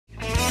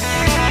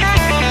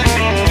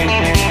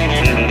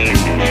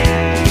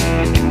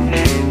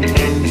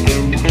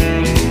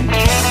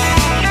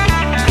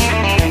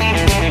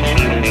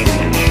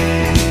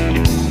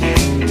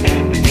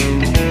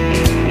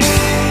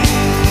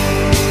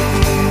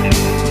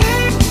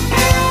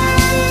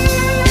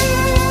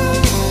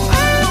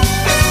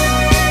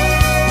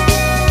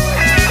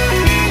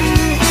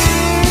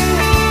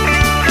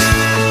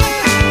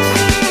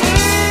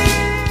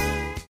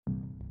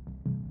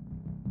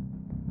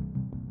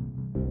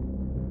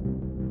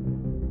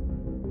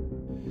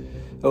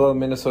Hello,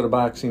 Minnesota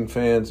boxing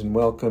fans, and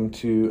welcome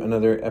to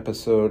another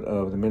episode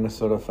of the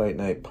Minnesota Fight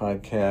Night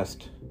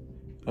podcast.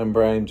 I'm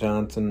Brian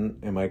Johnson,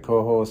 and my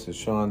co-host is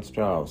Sean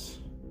Strauss.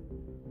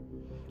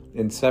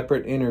 In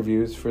separate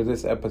interviews for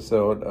this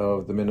episode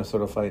of the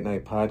Minnesota Fight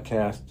Night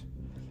podcast,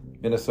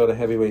 Minnesota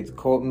heavyweights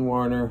Colton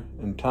Warner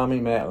and Tommy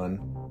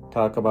Matlon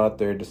talk about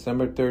their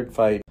December 3rd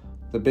fight,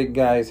 the Big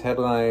Guys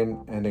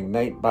headline and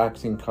Ignite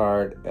boxing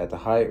card at the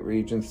Hyatt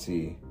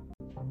Regency.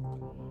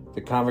 The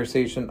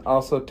conversation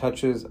also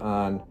touches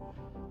on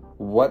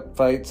what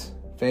fights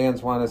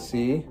fans want to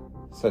see,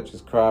 such as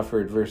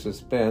Crawford versus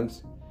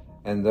Spence,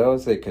 and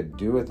those they could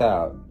do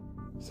without,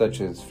 such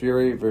as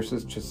Fury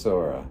versus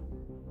Chisora.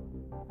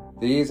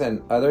 These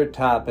and other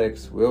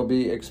topics will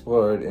be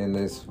explored in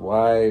this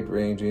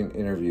wide-ranging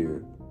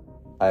interview.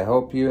 I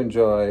hope you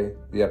enjoy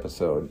the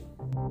episode.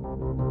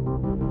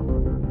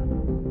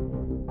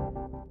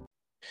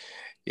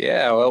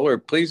 Yeah, well, we're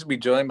pleased to be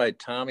joined by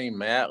Tommy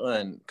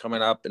Matlon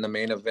coming up in the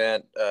main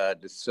event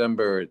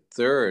December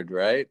 3rd,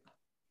 right?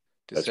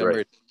 That's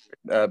December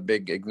right.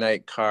 Big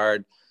Ignite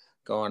card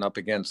going up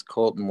against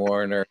Colton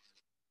Warner.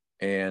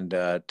 And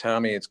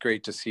Tommy, it's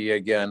great to see you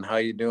again. How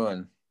you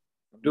doing?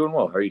 I'm doing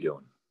well. How are you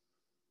doing?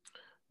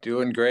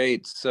 Doing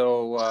great.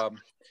 So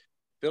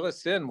fill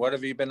us in. What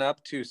have you been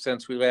up to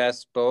since we last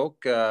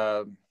spoke?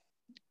 Have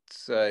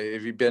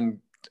you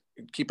been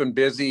keeping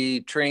busy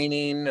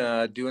training,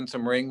 doing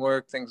some ring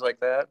work, things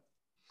like that?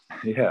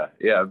 Yeah.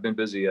 I've been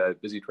busy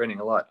training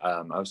a lot.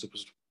 I was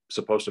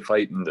supposed to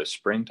fight in the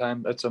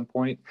springtime at some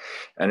point,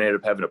 and I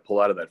ended up having to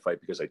pull out of that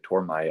fight because I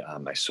tore my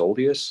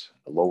soleus,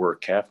 a lower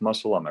calf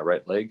muscle on my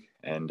right leg,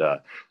 and I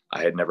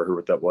had never heard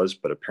what that was,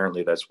 but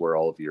apparently that's where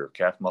all of your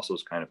calf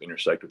muscles kind of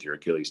intersect with your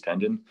Achilles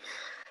tendon.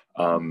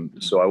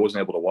 So I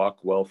wasn't able to walk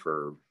well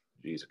for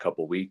a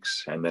couple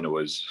weeks, and then it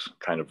was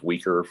kind of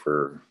weaker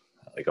for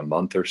like a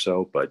month or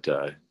so, but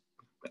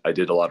I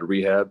did a lot of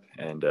rehab,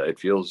 and it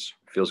feels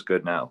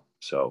good now.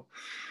 So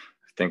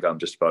I think I'm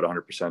just about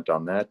 100%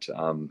 on that.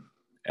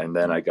 And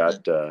then I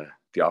got the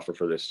offer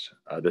for this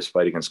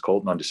fight against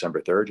Colton on December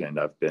 3rd, and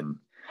I've been,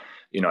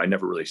 I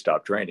never really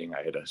stopped training.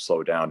 I had to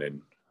slow down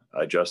and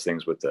adjust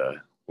things with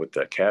the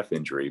calf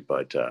injury,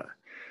 but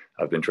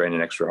I've been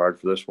training extra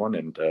hard for this one,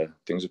 and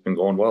things have been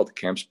going well. The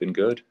camp's been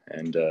good,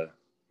 and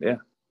yeah.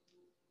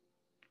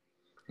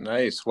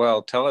 Nice.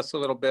 Well, tell us a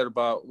little bit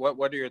about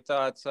what are your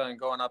thoughts on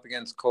going up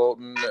against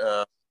Colton?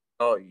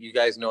 You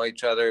guys know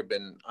each other,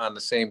 been on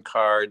the same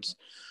cards.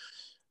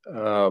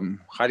 How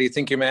do you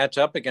think you match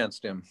up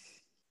against him?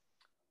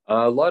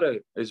 A lot of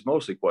it's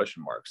mostly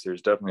question marks.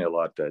 There's definitely a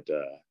lot that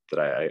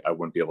I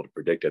wouldn't be able to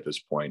predict at this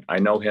point. I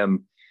know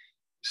him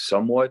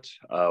somewhat.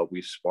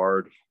 We've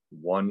sparred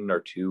one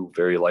or two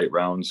very light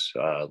rounds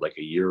like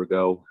a year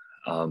ago.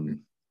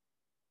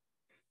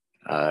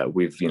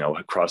 We've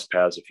crossed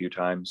paths a few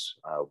times.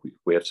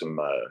 We have some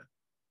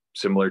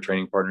similar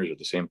training partners, or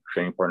the same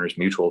training partners,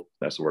 mutual.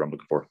 That's the word I'm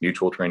looking for.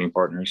 Mutual training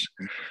partners.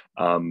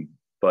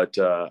 But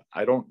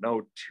I don't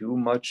know too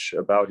much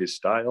about his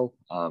style.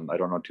 I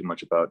don't know too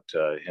much about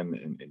him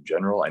in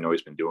general. I know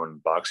he's been doing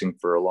boxing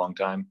for a long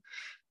time.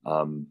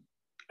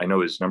 I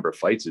know his number of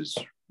fights is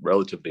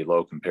relatively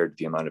low compared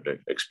to the amount of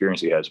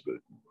experience he has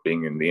with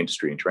being in the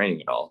industry and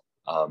training and all.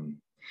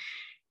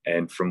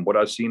 And from what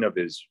I've seen of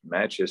his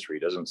match history,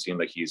 it doesn't seem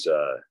like he's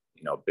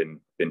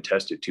been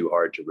tested too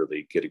hard to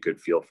really get a good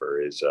feel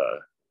for his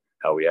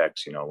how he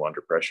acts,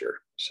 under pressure.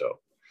 So,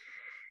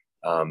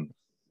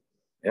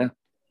 yeah.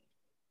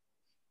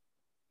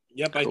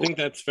 Yep, I think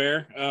that's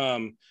fair.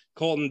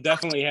 Colton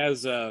definitely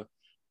has I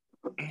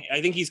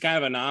think he's kind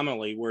of an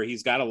anomaly where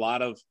he's got a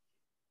lot of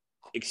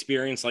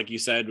experience, like you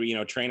said,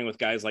 training with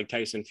guys like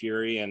Tyson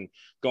Fury and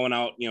going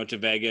out, to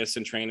Vegas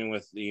and training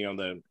with,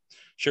 the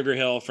Sugar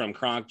Hill from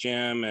Kronk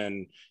Gym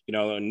and,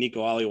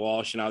 Nico Ali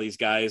Walsh and all these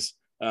guys,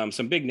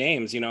 some big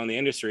names, in the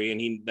industry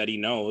and that he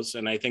knows.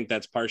 And I think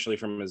that's partially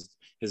from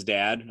his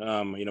dad,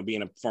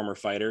 being a former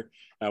fighter,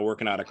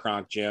 working out of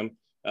Kronk Gym.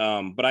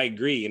 But I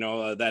agree,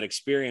 that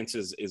experience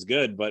is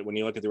good, but when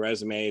you look at the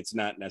resume, it's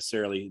not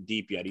necessarily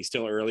deep yet. He's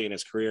still early in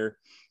his career.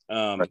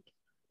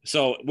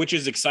 So, which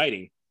is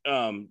exciting.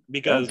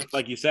 Because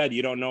like you said,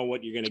 you don't know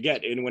what you're going to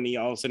get. And when he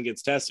all of a sudden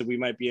gets tested, we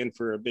might be in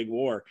for a big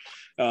war.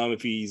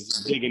 If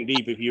he's digging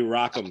deep, if you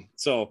rock him.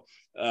 So,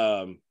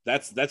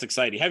 that's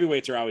exciting.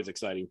 Heavyweights are always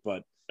exciting,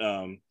 but,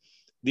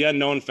 the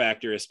unknown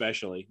factor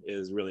especially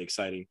is really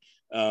exciting.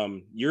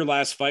 Your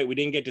last fight, we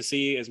didn't get to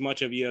see as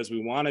much of you as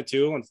we wanted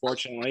to,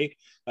 unfortunately,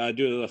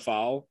 due to the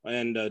foul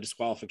and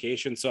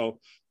disqualification. So,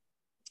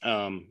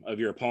 of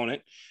your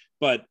opponent,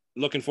 but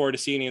looking forward to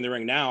seeing you in the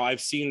ring now.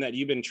 I've seen that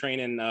you've been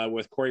training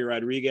with Corey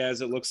Rodriguez,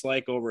 it looks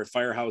like, over at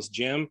Firehouse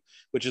Gym,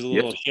 which is a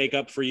little shake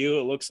up for you.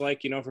 It looks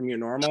like, from your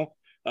normal.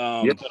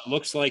 But it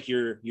looks like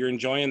you're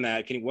enjoying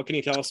that. What can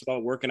you tell us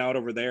about working out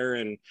over there,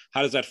 and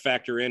how does that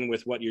factor in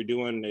with what you're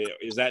doing?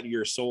 Is that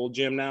your sole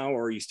gym now,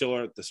 or are you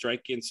still at the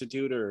Strike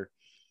Institute? Or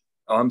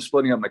I'm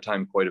splitting up my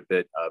time quite a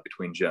bit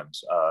between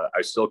gyms.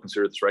 I still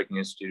consider the Striking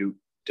Institute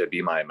to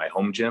be my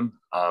home gym.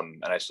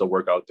 And I still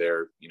work out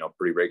there,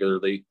 pretty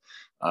regularly.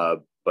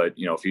 But,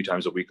 a few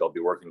times a week, I'll be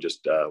working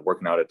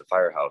out at the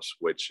firehouse,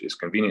 which is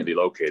conveniently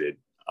located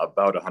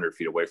about 100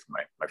 feet away from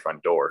my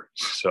front door.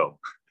 So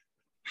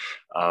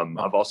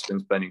I've also been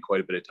spending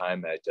quite a bit of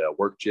time at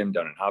work gym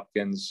down in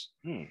Hopkins.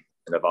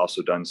 And I've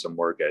also done some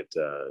work at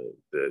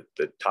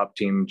the top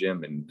team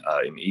gym in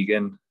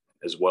Eagan,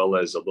 as well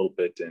as a little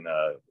bit in,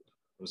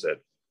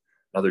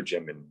 another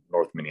gym in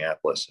North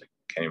Minneapolis. I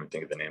can't even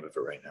think of the name of it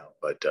right now.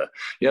 But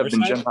I've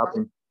been gym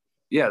hopping.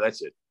 Yeah,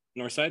 that's it.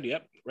 Northside,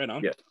 yep, right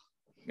on.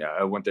 Yeah,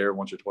 I went there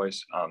once or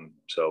twice.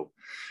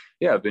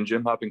 I've been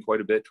gym hopping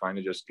quite a bit, trying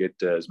to just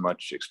get as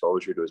much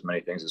exposure to as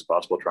many things as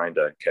possible, trying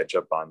to catch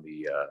up on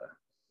the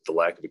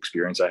lack of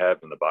experience I have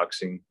in the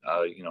boxing,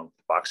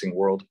 boxing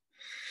world.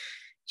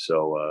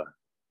 So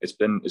it's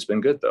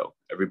been good though.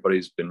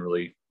 Everybody's been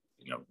really,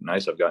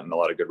 nice. I've gotten a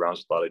lot of good rounds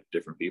with a lot of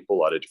different people,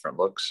 a lot of different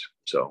looks.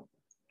 So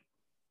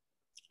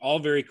all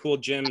very cool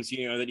gyms,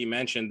 that you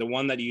mentioned. The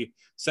one that you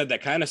said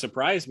that kind of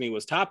surprised me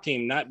was Top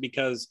Team, not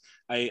because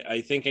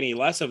I think any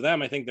less of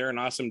them. I think they're an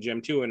awesome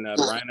gym too. And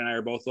Brian and I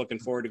are both looking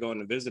forward to going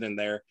and visiting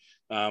there.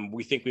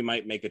 We think we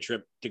might make a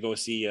trip to go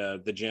see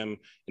the gym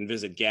and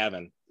visit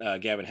Gavin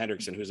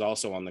Hendrickson, who's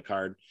also on the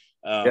card.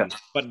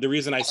 But the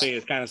reason I say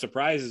it's kind of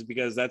surprised is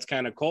because that's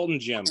kind of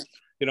Colton's gym.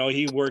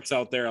 He works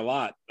out there a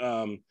lot.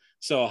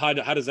 So how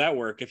does that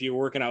work? If you're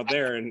working out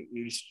there and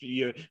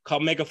you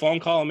make a phone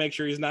call and make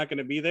sure he's not going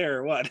to be there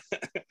or what?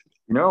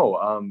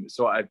 No.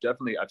 So I've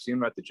seen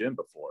him at the gym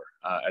before,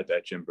 at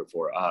that gym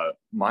before.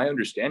 My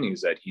understanding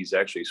is that he's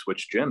actually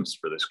switched gyms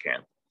for this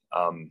camp.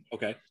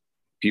 Okay.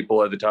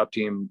 People at the Top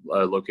Team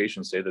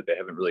location say that they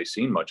haven't really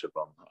seen much of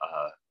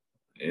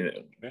him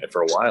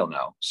for a while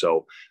now.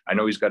 So I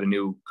know he's got a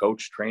new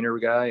coach trainer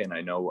guy, and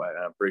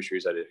I'm pretty sure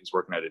he's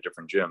working at a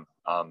different gym.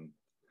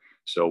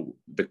 So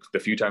the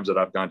few times that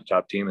I've gone to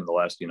Top Team in the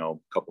last,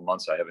 couple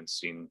months, I haven't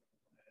seen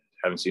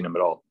him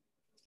at all.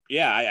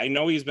 Yeah. I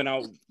know he's been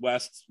out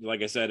West,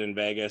 like I said, in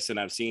Vegas, and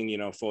I've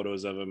seen,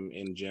 photos of him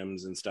in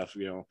gyms and stuff,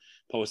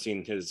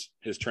 posting his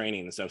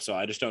training and stuff. So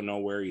I just don't know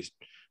where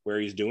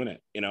he's doing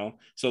it,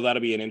 so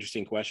that'll be an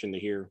interesting question to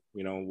hear,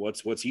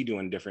 what's he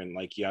doing different?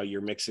 Like,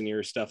 you're mixing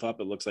your stuff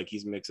up. It looks like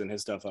he's mixing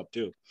his stuff up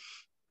too.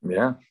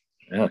 Yeah.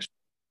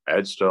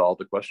 Adds to all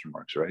the question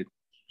marks, right?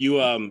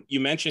 You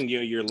mentioned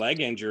your leg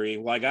injury.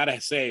 Well, I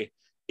gotta say,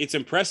 it's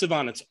impressive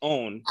on its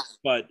own,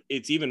 but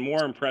it's even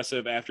more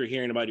impressive after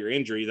hearing about your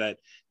injury that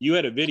you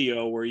had a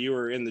video where you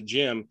were in the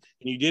gym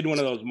and you did one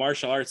of those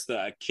martial arts,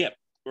 the kip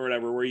or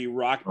whatever, where you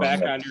rock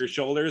back onto your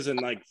shoulders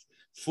and like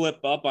flip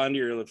up onto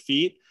your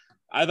feet.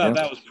 I thought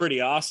that was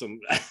pretty awesome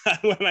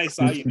when I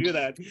saw you do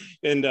that.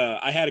 And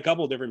I had a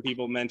couple of different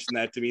people mention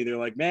that to me. They're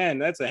like, man,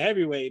 that's a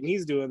heavyweight and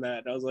he's doing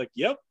that. And I was like,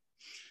 yep.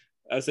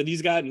 I said,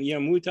 he's got,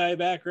 Muay Thai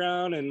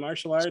background and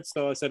martial arts.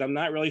 So I said, I'm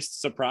not really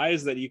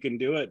surprised that you can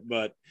do it,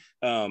 but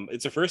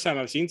it's the first time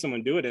I've seen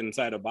someone do it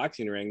inside a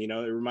boxing ring. It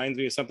reminds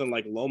me of something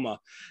like Loma,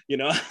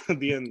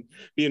 being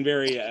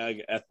very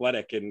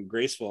athletic and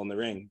graceful in the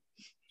ring.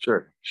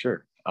 Sure.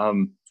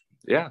 I've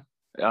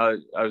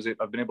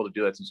been able to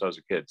do that since I was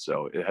a kid.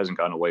 So it hasn't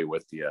gone away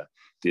with the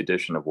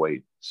addition of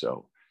weight.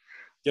 So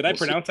did I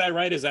pronounce that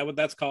right? Is that what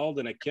that's called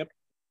in a kip?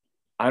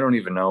 I don't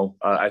even know.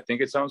 I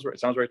think it sounds right. It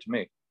sounds right to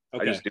me.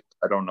 Okay.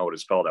 I don't know what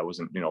it's called. I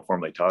wasn't,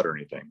 formally taught or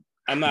anything.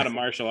 I'm not a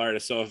martial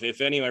artist. So if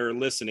anyone are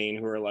listening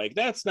who are like,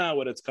 that's not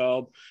what it's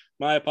called,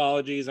 my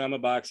apologies. I'm a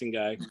boxing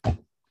guy.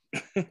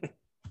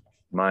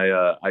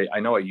 I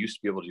know I used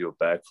to be able to do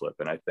a backflip.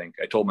 And I think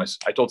I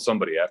told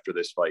somebody after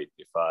this fight,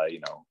 if I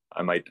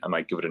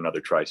might give it another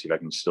try, see if I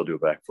can still do a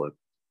backflip.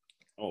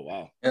 Oh,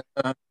 wow.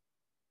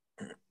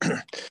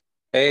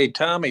 Hey,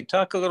 Tommy,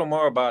 talk a little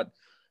more about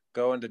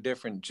going to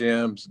different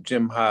gyms,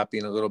 gym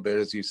hopping a little bit,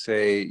 as you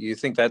say. You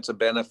think that's a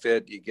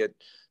benefit? You get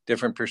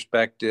different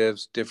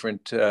perspectives,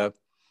 different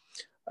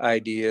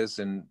ideas,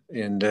 and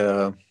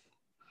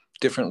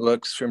different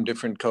looks from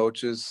different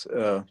coaches.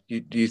 Do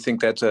you think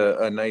that's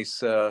a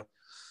nice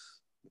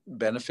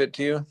benefit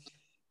to you?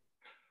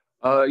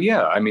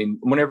 Yeah. I mean,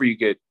 whenever you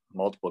get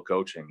multiple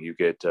coaching, you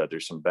get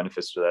there's some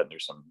benefits to that, and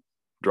there's some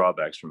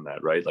drawbacks from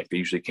that, right? Like they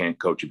usually can't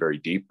coach you very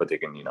deep, but they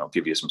can,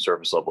 give you some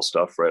surface level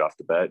stuff right off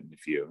the bat. And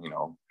if you,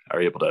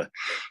 are able to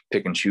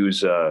pick and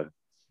choose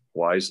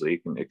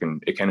wisely, it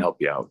can help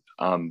you out.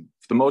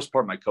 For the most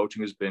part, my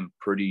coaching has been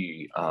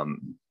pretty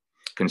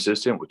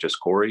consistent with just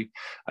Corey.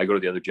 I go to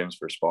the other gyms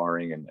for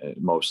sparring and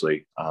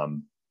mostly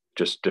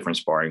just different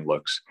sparring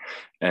looks.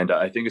 And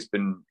I think it's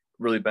been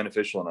really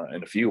beneficial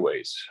in a few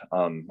ways.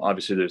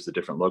 Obviously there's the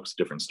different looks,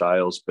 different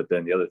styles, but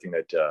then the other thing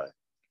that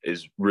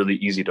is really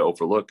easy to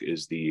overlook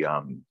is the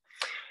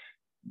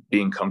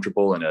being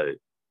comfortable in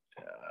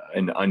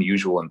an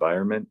unusual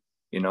environment.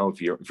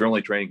 If you're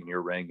only training in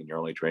your ring and you're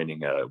only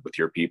training with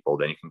your people,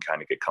 then you can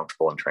kind of get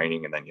comfortable in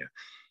training, and then you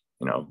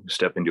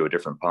step into a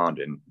different pond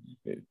and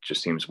it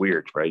just seems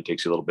weird, right? It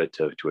takes you a little bit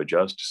to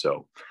adjust.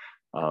 So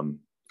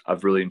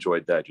I've really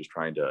enjoyed that, just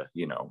trying to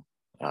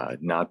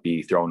not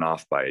be thrown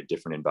off by a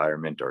different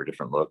environment or a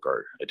different look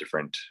or a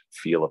different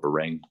feel of a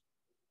ring.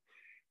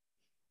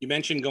 You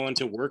mentioned going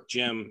to work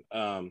gym.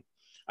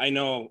 I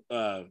know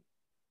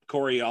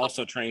Corey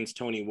also trains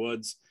Tony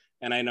Woods,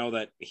 and I know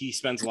that he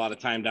spends a lot of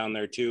time down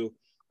there too.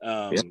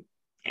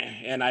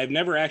 And I've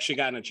never actually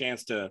gotten a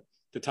chance to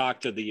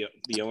talk to the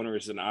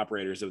owners and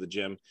operators of the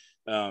gym.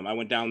 I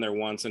went down there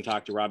once and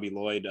talked to Robbie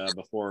Lloyd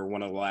before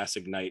one of the last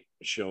Ignite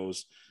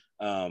shows.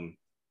 And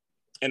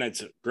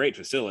it's a great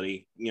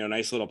facility,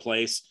 nice little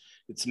place.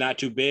 It's not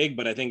too big,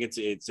 but I think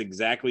it's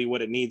exactly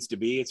what it needs to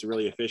be. It's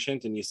really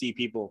efficient, and you see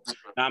people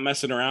not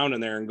messing around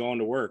in there and going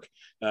to work.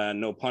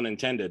 No pun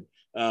intended.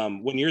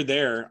 When you're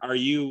there, are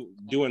you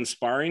doing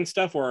sparring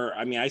stuff? Or,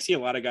 I see a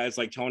lot of guys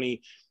like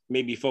Tony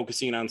maybe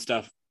focusing on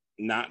stuff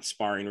not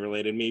sparring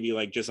related, maybe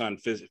like just on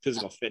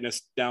physical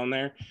fitness down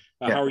there.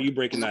 How are you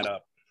breaking that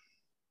up?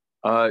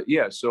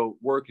 So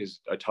work is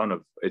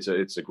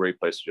it's a great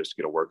place to just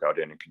get a workout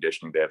in, and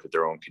conditioning. They have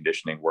their own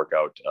conditioning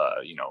workout,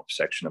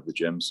 section of the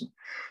gyms.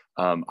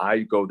 I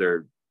go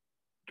there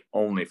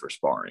only for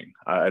sparring.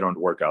 I don't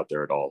work out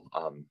there at all.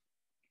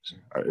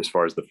 As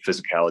far as the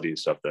physicality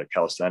stuff, the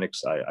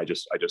calisthenics, I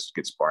just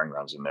get sparring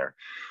rounds in there.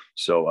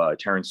 So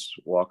Terrence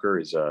Walker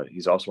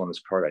he's also on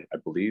this card, I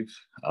believe.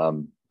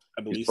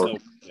 I believe so.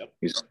 Yep.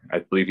 I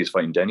believe he's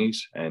fighting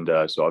Denny's, and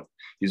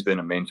he's been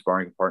a main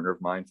sparring partner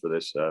of mine for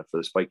this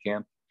fight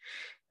camp.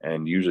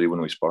 And usually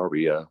when we spar,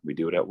 we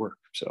do it at work.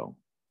 So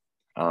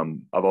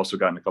I've also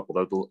gotten a couple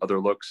of other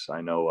looks.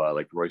 I know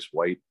like Royce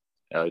White.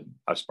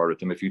 I've sparred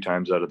with him a few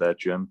times out of that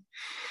gym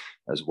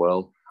as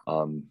well.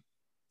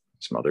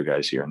 Some other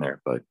guys here and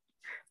there, but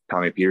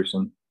Tommy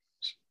Peterson,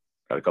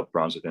 got a couple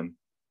rounds with him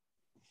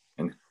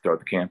and throughout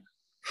the camp.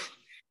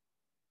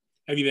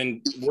 Have you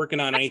been working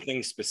on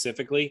anything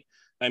specifically?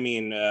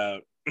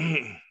 Not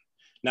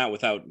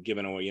without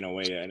giving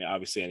away, and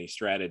obviously any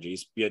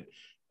strategies, but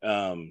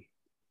I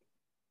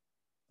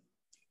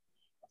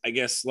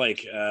guess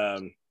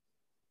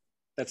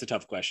that's a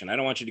tough question. I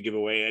don't want you to give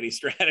away any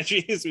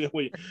strategies,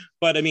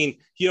 but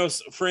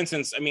for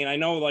instance, I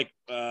know like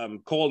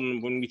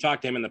Colton, when we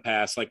talked to him in the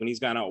past, like when he's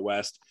gone out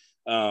west,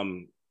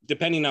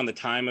 depending on the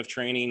time of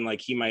training,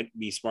 like he might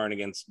be sparring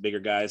against bigger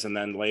guys, and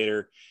then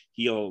later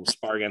he'll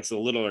spar against the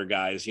littler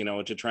guys,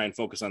 to try and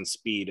focus on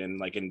speed and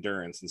like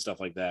endurance and stuff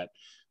like that.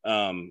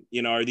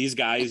 Are these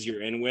guys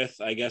you're in with?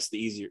 I guess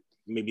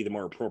maybe the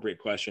more appropriate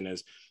question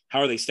is, how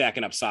are they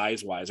stacking up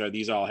size wise? Are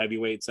these all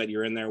heavyweights that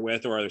you're in there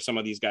with, or are there some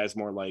of these guys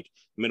more like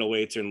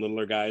middleweights and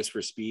littler guys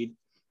for speed?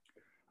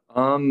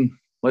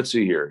 Let's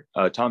see here.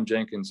 Tom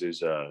Jenkins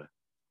is a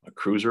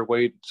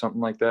cruiserweight,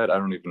 something like that. I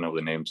don't even know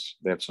the names.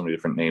 They have so many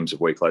different names of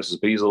weight classes,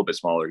 but he's a little bit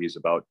smaller. He's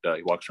about,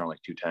 he walks around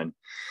like 210.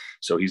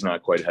 So he's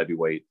not quite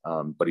heavyweight,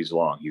 but he's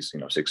long. He's,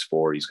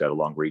 6'4". He's got a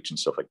long reach and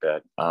stuff like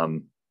that.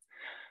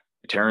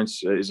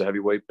 Terrence is a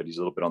heavyweight, but he's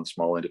a little bit on the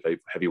small end of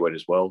heavyweight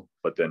as well.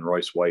 But then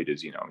Royce White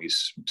is,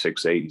 he's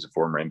 6'8". He's a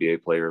former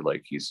NBA player.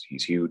 Like he's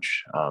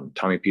huge.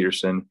 Tommy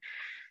Peterson,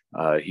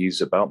 he's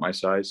about my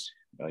size,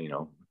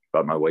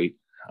 about my weight.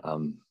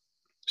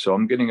 So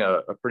I'm getting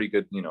a pretty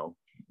good,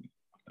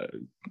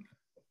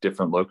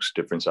 different looks,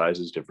 different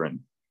sizes,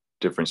 different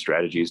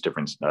strategies,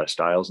 different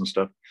styles and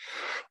stuff.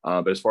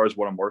 But as far as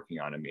what I'm working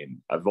on,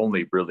 I've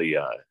only really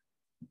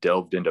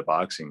delved into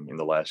boxing in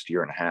the last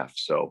year and a half.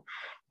 So,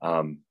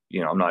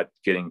 I'm not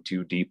getting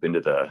too deep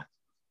into the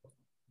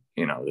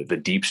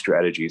deep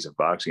strategies of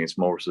boxing. It's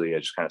mostly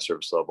just kind of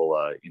surface level,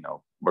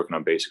 working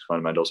on basic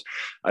fundamentals.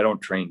 I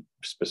don't train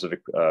specific,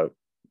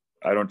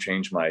 I don't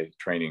change my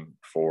training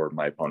for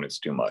my opponents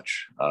too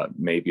much.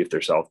 Maybe if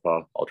they're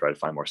southpaw, I'll try to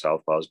find more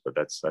southpaws, but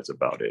that's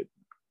about it.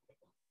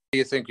 Do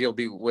you think you'll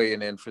be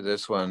weighing in for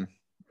this one?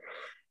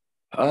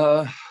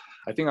 I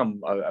think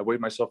I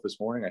weighed myself this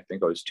morning. I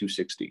think I was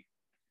 260.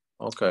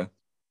 Okay.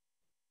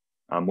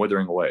 I'm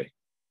withering away.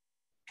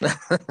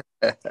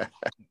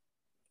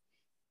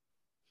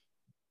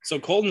 So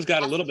Colton's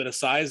got a little bit of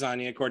size on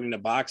you, according to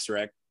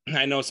BoxRec.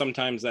 I know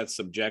sometimes that's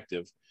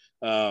subjective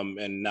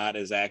and not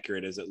as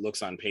accurate as it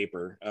looks on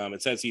paper.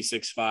 It says he's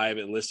 6'5".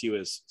 It lists you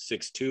as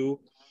 6'2".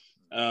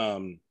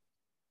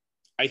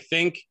 I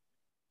think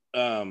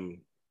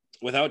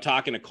without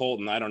talking to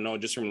Colton, I don't know,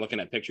 just from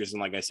looking at pictures,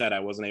 and like I said, I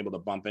wasn't able to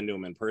bump into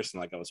him in person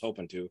like I was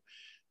hoping to.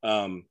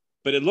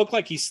 But it looked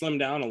like he slimmed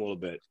down a little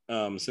bit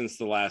since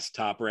the last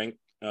Top Rank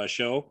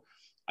show.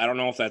 I don't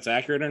know if that's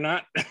accurate or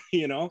not,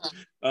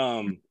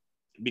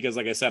 because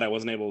like I said, I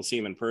wasn't able to see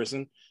him in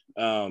person.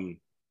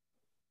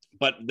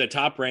 But the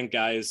Top Rank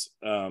guys,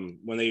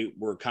 when they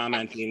were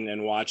commenting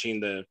and watching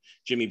the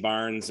Jimmy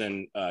Barnes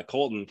and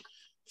Colton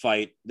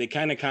fight, they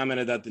kind of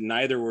commented that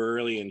neither were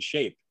really in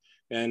shape.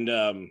 And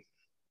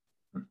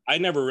I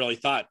never really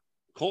thought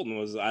Colton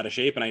was out of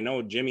shape. And I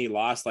know Jimmy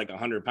lost like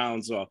 100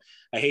 pounds. So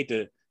I hate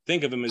to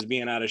think of him as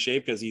being out of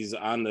shape because he's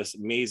on this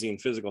amazing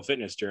physical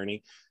fitness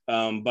journey.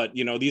 But,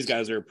 these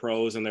guys are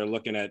pros and they're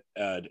looking at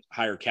a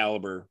higher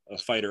caliber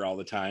of fighter all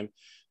the time.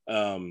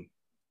 The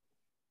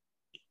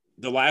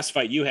last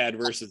fight you had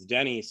versus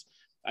Denny's,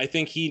 I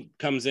think he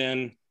comes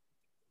in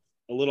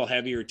a little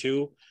heavier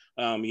too.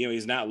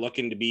 He's not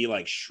looking to be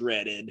like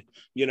shredded,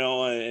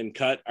 and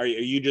cut. Are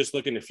you just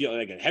looking to feel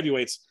like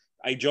heavyweights?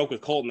 I joke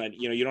with Colton that,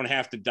 you don't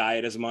have to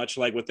diet as much.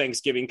 Like with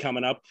Thanksgiving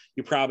coming up,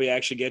 you probably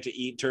actually get to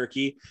eat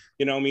turkey,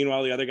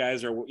 meanwhile the other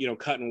guys are,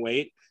 cutting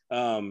weight.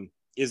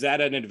 Is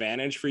that an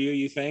advantage for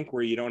you think,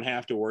 where you don't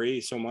have to worry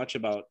so much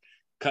about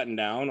cutting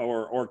down,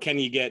 or can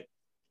you get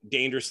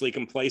dangerously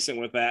complacent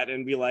with that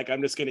and be like,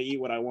 I'm just going to eat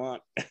what I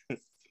want?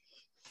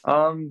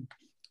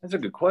 That's a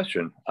good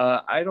question.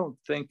 I don't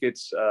think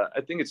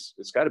I think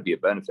it's got to be a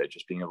benefit,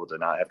 just being able to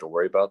not have to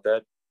worry about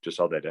that, just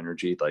all that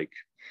energy, like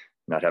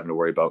not having to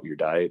worry about your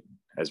diet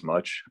as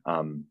much,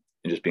 and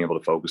just being able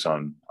to focus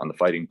on the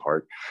fighting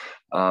part.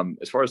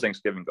 As far as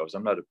Thanksgiving goes,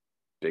 I'm not a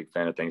big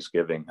fan of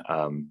Thanksgiving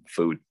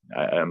food.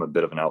 I'm a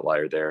bit of an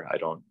outlier there. I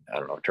don't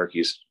know.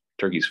 Turkey's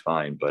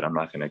fine, but I'm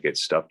not going to get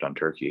stuffed on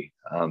turkey.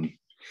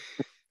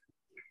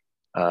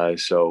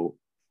 So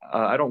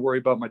I don't worry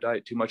about my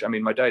diet too much. I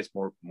mean, my diet's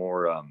more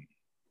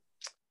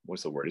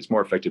what's the word? It's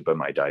more affected by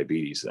my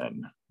diabetes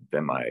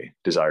than my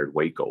desired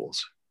weight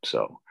goals.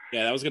 So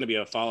yeah, that was going to be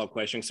a follow-up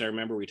question, because I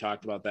remember we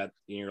talked about that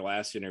in your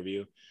last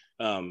interview.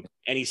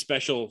 Any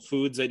special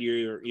foods that that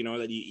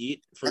you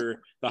eat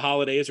for the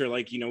holidays, or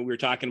like, we were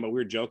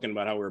joking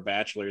about how we're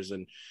bachelors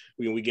and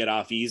we get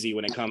off easy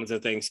when it comes to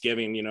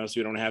Thanksgiving, so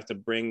we don't have to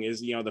bring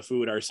the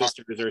food. Our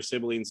sisters or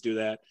siblings do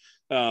that.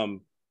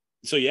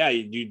 So yeah,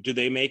 do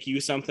they make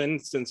you something,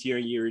 since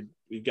you've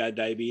got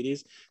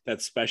diabetes,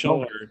 that's special?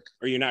 No.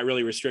 Or you're not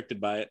really restricted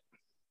by it?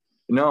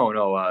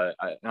 No,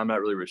 I'm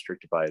not really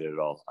restricted by it at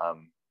all.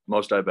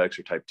 Most diabetics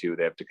are type 2.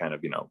 They have to kind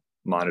of,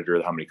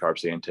 monitor how many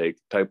carbs they intake.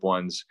 Type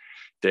 1s,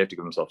 they have to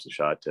give themselves a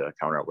shot to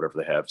counter out whatever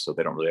they have. So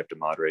they don't really have to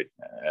moderate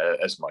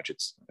as much.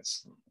 It's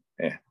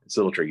a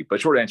little tricky,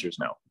 but short answer is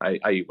no.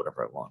 I eat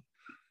whatever I want.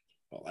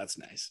 Well, that's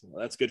nice. Well,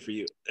 that's good for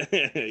you.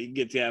 You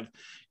get to have,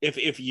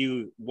 if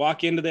you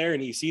walk into there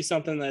and you see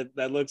something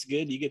that looks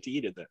good, you get to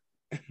eat it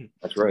then.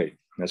 That's right.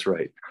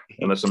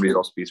 Unless somebody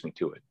else beats me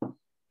to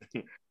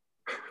it.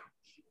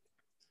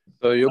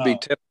 So you'll be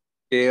tipping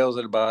scales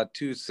at about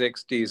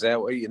 260. Is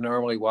that what you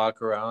normally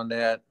walk around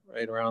at,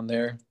 right around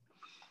there?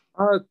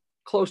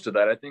 Close to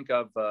that. I think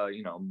I've,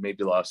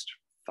 maybe lost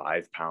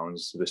 5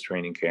 pounds this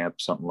training camp,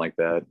 something like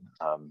that.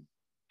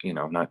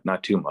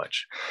 Not too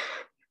much.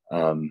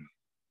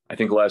 I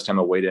think the last time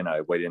I weighed in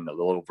a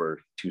little over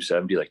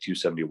 270, like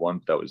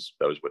 271. That was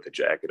with a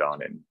jacket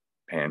on and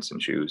pants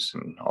and shoes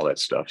and all that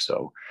stuff.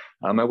 So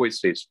my weight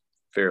stays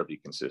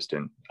fairly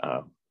consistent,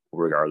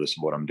 regardless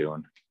of what I'm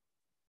doing.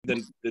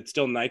 Then it's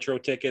still Nitro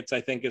tickets, I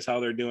think, is how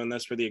they're doing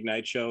this for the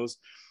Ignite shows.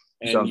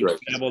 And Sounds you'll right.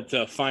 be able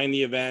to find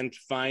the event,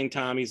 find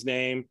Tommy's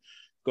name,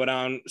 go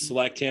down,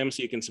 select him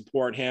so you can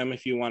support him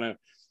if you want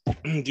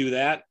to do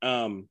that.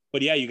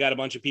 But yeah, you got a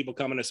bunch of people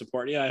coming to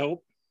support you, I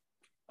hope.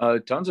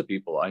 Tons of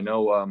people. I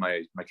know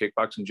my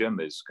kickboxing gym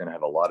is going to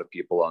have a lot of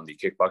people on the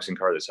kickboxing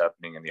card that's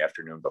happening in the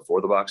afternoon before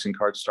the boxing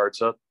card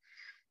starts up.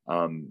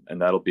 And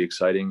that'll be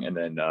exciting. And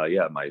then,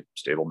 my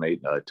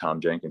stablemate, Tom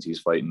Jenkins, he's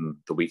fighting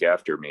the week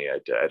after me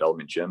at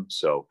Element Gym.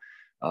 So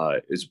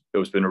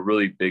it's been a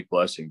really big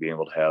blessing being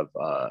able to have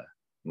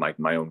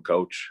my own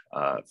coach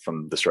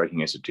from the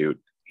Striking Institute.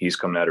 He's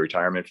coming out of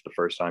retirement for the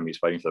first time. He's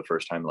fighting for the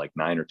first time in like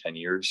 9 or 10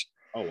 years.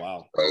 Oh,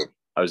 wow.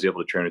 I was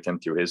able to train with him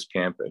through his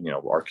camp, and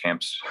our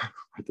camps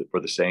were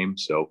the same.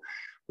 So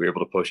we were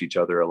able to push each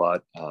other a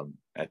lot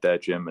at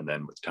that gym. And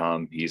then with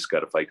Tom, he's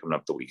got a fight coming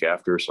up the week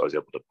after, so I was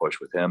able to push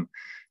with him.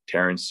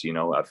 Terrence,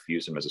 I've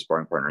used him as a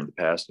sparring partner in the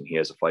past, and he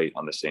has a fight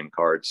on the same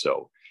card.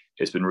 So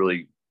it's been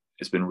really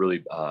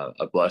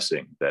a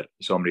blessing that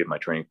so many of my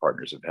training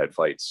partners have had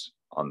fights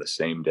on the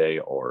same day,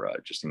 or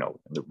just in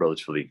the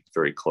relatively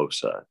very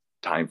close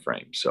time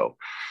frame. So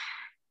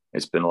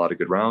it's been a lot of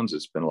good rounds.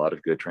 It's been a lot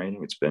of good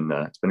training. It's been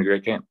a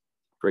great camp.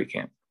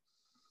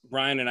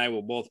 Brian and I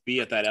will both be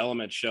at that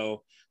Element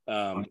show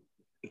to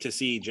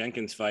see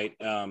Jenkins fight.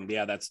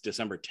 That's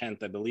December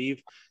 10th, I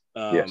believe.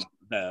 Yes.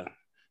 The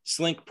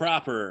Slink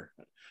Proper.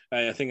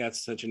 I think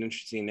that's such an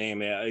interesting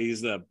name. Yeah,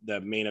 he's the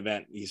main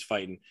event he's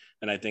fighting,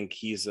 and I think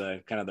he's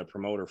kind of the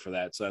promoter for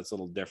that. So that's a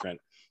little different.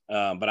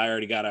 But I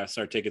already got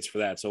our tickets for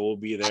that, so we'll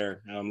be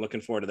there. I'm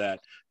looking forward to that.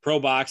 Pro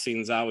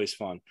boxing is always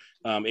fun.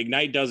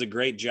 Ignite does a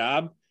great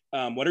job.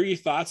 What are your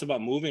thoughts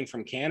about moving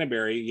from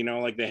Canterbury,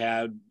 like they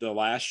had the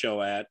last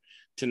show at,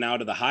 to now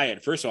to the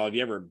Hyatt? First of all, have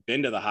you ever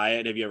been to the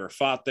Hyatt? Have you ever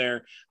fought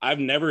there? I've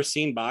never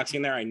seen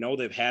boxing there. I know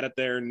they've had it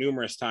there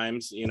numerous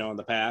times, in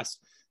the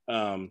past.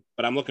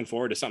 But I'm looking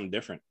forward to something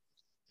different.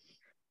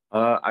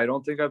 I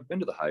don't think I've been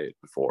to the Hyatt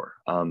before.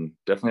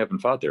 Definitely haven't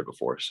fought there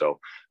before. So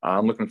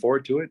I'm looking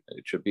forward to it.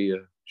 It should be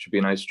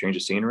a nice change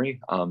of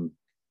scenery. I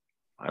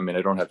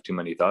don't have too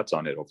many thoughts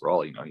on it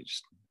overall. You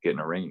just get in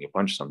a ring and you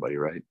punch somebody,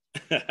 right?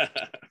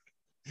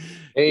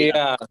 Hey,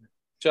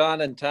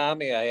 John and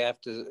Tommy, I have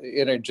to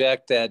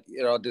interject that,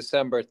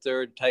 December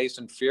 3rd,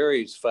 Tyson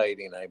Fury's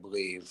fighting, I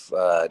believe,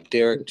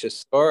 Derek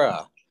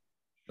Chisora,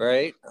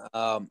 right?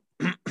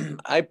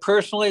 I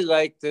personally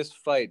like this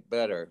fight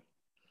better.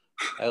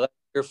 I like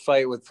your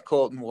fight with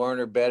Colton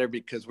Warner better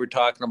because we're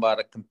talking about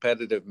a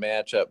competitive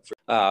matchup.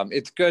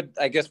 It's good.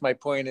 I guess my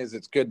point is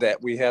it's good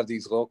that we have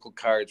these local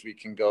cards we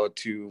can go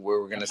to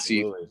where we're going to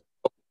see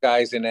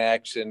guys in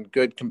action,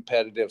 good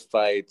competitive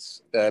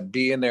fights.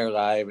 Being there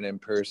live and in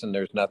person,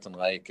 there's nothing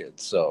like it.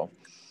 So,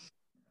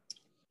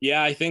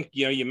 yeah, I think,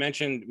 you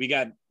mentioned we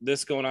got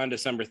this going on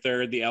December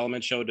 3rd, the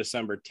Element Show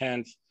December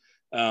 10th.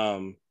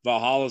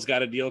 Valhalla's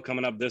got a deal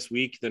coming up this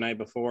week, the night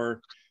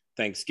before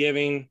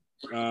Thanksgiving.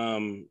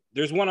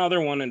 There's one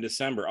other one in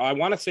December. I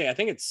want to say, I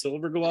think it's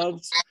Silver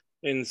Gloves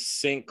in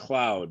St.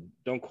 Cloud.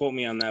 Don't quote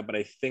me on that, but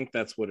I think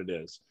that's what it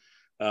is.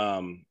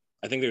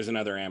 I think there's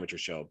another amateur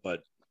show,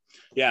 but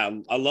yeah,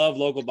 I love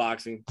local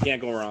boxing.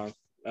 Can't go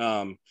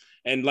wrong.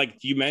 And like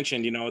you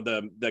mentioned,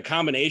 the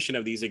combination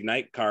of these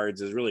Ignite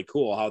cards is really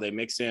cool, how they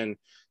mix in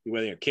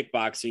whether you're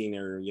kickboxing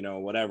or,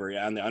 whatever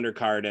on the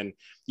undercard. And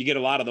you get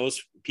a lot of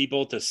those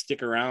people to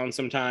stick around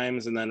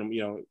sometimes. And then,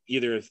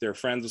 either if they're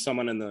friends with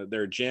someone in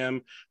their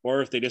gym,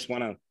 or if they just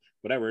want to,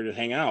 whatever, to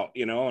hang out,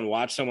 and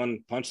watch someone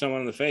punch someone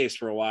in the face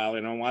for a while,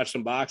 watch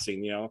some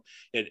boxing,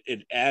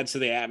 it adds to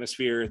the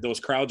atmosphere. Those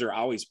crowds are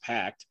always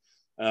packed.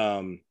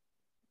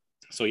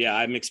 So yeah,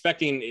 I'm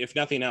expecting, if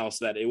nothing else,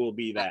 that it will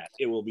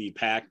be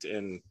packed,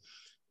 and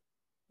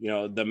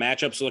the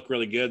matchups look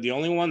really good. The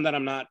only one that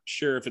I'm not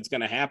sure if it's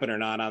going to happen or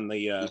not on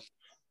the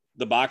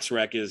box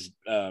rec is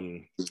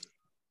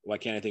why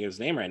can't I think of his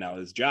name right now,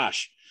 is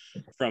Josh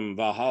from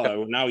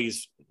Valhalla. Now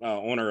he's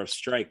owner of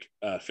Strike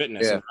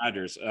Fitness in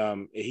Rogers.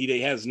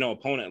 He has no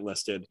opponent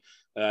listed.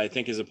 I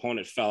think his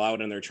opponent fell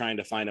out and they're trying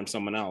to find him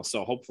someone else.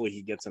 So hopefully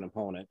he gets an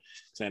opponent,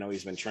 because I know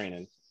he's been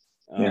training.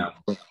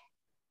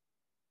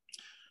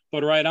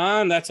 But right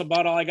on, that's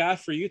about all I got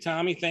for you,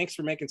 Tommy. Thanks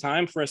for making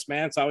time for us,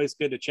 man. It's always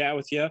good to chat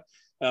with you.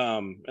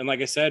 And like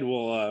I said,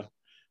 we'll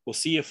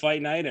see you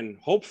fight night, and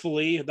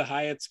hopefully the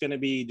Hyatt's going to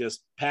be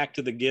just packed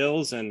to the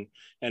gills, and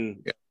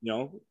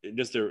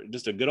just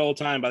a good old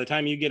time. By the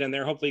time you get in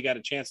there, hopefully you got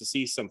a chance to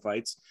see some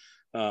fights.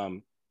 I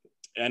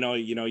know,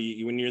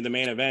 when you're the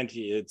main event,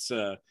 it's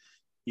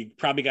you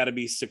probably got to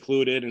be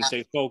secluded and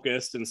stay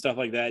focused and stuff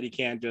like that. You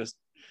can't just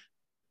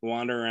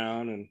wander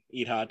around and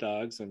eat hot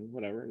dogs and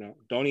whatever. No,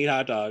 don't eat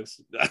hot dogs.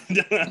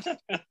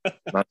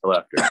 Not till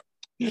after.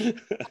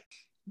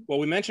 Well,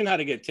 we mentioned how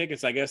to get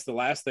tickets. I guess the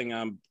last thing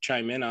I'm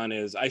chime in on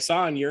is I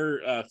saw on your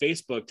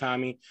Facebook,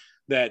 Tommy,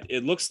 that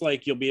it looks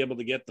like you'll be able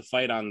to get the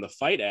fight on the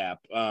Fight app.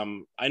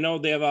 I know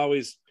they have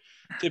always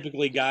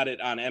typically got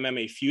it on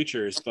MMA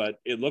Futures, but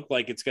it looked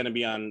like it's going to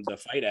be on the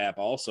Fight app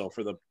also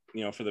for the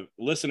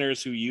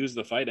listeners who use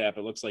the Fight app.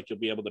 It looks like you'll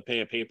be able to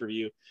pay a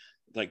pay-per-view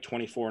like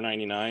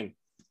 $24.99.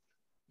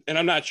 And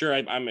I'm not sure.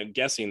 I'm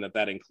guessing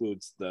that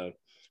includes the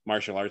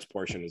martial arts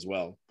portion as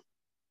well.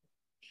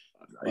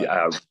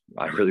 I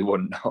really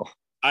wouldn't know.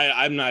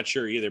 I'm not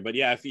sure either. But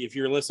yeah, if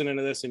you're listening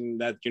to this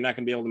and that you're not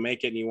going to be able to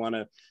make it and you want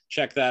to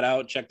check that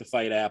out, check the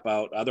Fight app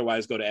out.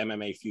 Otherwise, go to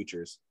MMA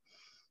Futures.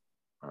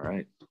 All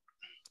right.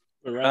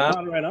 Right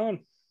on.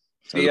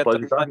 It was a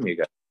pleasure talking to you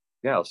guys.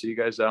 Yeah, I'll see you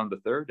guys on the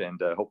 3rd,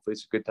 and hopefully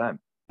it's a good time.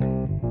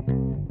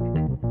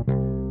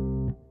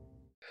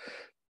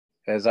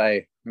 As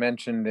I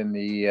mentioned in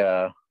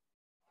the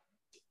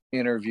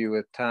interview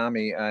with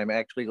Tommy, I'm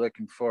actually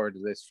looking forward to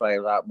this fight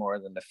a lot more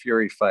than the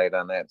Fury fight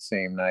on that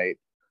same night.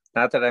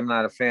 Not that I'm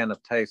not a fan of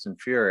Tyson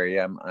Fury.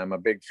 I'm a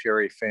big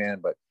Fury fan,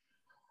 but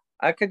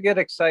I could get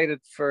excited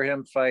for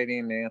him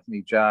fighting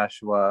Anthony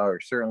Joshua, or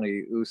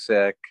certainly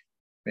Usyk,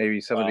 maybe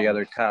some of the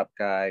other top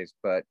guys.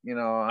 But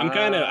I'm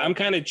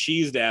kind of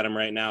cheesed at him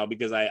right now,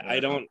 because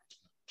I don't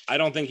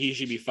think he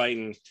should be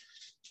fighting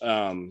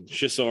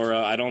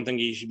Chisora. I don't think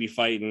he should be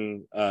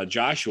fighting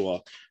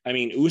Joshua. I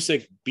mean,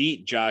 Usyk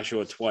beat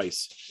Joshua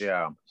twice.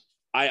 Yeah,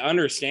 I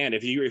understand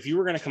if you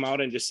were going to come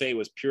out and just say it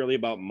was purely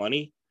about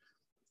money,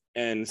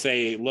 and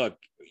say, look,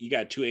 you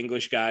got two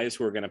English guys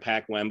who are going to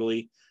pack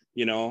Wembley,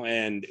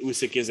 and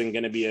Usyk isn't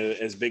going to be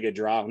as big a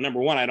draw.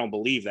 Number one, I don't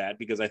believe that,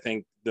 because I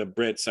think the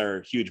Brits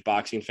are huge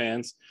boxing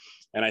fans,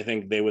 and I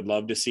think they would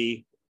love to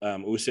see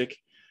Usyk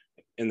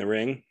in the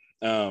ring.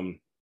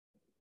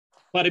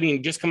 But I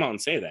mean, just come out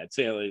and say that.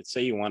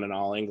 Say you want an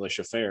all English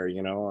affair,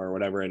 or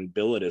whatever, and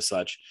bill it as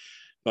such.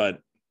 But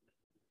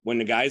when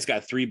the guy's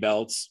got 3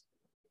 belts,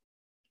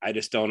 I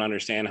just don't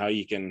understand how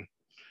you can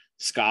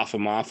scoff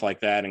him off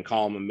like that and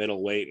call him a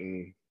middleweight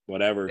and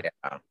whatever.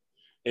 Yeah.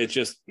 It's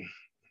just,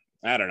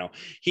 I don't know.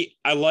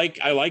 I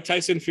like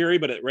Tyson Fury,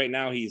 but right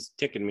now he's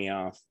ticking me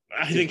off.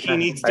 I think he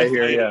needs to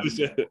fight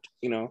Usyk,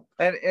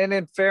 And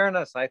in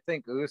fairness, I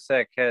think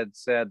Usyk had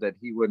said that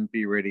he wouldn't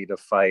be ready to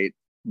fight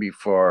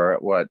before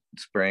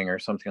spring or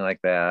something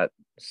like that.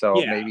 So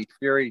maybe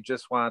Fury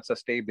just wants a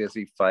stay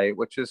busy fight,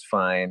 which is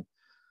fine.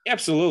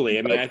 Absolutely.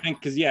 I mean, I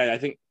think he's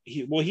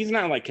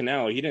not like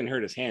Canelo. He didn't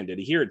hurt his hand, did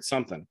he? He hurt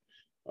something.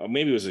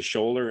 Maybe it was a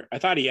shoulder. I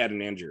thought he had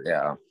an injury.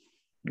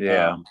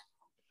 Yeah.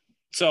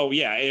 So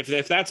yeah,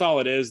 if that's all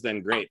it is,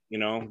 then great.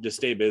 Just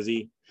stay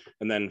busy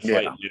and then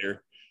fight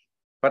later.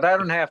 But I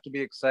don't have to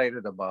be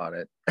excited about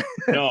it.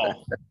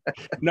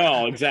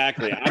 No,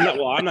 exactly.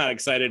 I'm not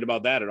excited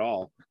about that at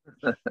all.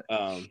 Looks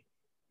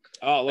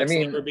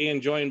like we're being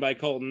joined by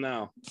Colton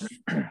now.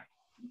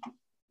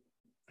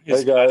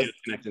 Hey guys.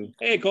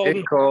 Hey Colton.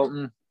 Hey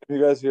Colton. Can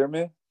you guys hear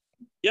me?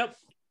 Yep.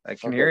 I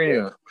can hear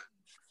you.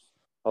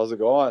 How's it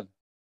going?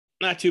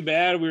 Not too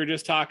bad. We were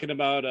just talking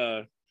about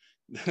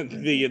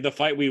the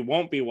fight we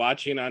won't be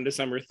watching on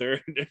December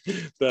 3rd,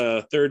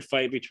 the third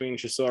fight between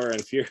Chisora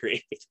and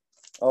Fury.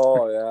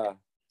 Oh yeah.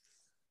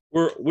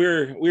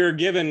 We're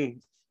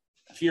giving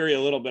Fury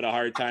a little bit of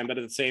hard time, but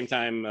at the same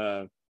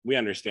time, we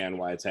understand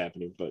why it's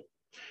happening. But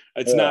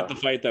it's not the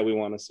fight that we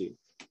want to see.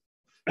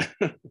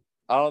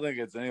 I don't think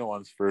it's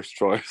anyone's first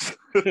choice.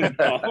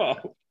 No.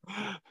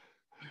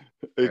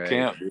 It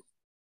can't be.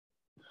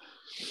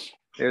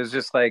 It was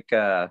just like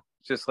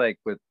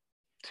with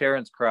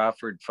Terrence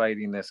Crawford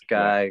fighting this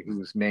guy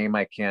whose name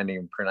I can't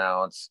even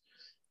pronounce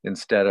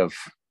instead of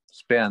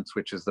Spence,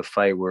 which is the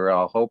fight we're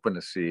all hoping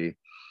to see.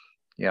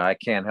 You know, I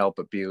can't help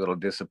but be a little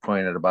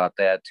disappointed about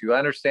that too. I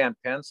understand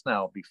Pence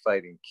now will be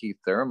fighting Keith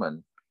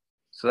Thurman,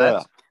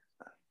 so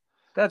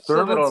that's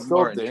Thurman's a little still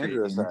more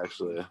dangerous, intriguing.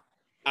 actually.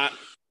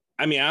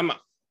 I mean,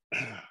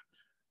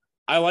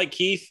 I like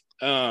Keith.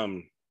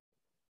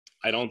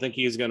 I don't think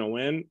he's going to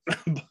win,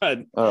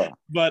 but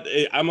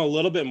I'm a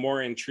little bit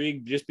more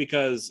intrigued just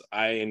because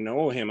I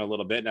know him a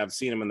little bit and I've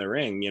seen him in the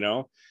ring. You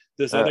know,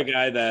 this other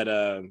guy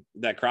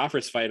that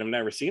Crawford's fight, I've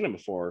never seen him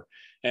before,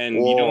 and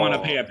you don't want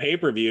to pay a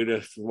pay-per-view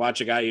to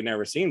watch a guy you've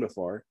never seen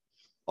before.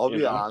 I'll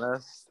be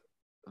honest,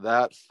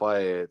 that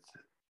fight,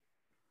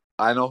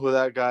 I know who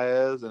that guy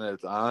is, and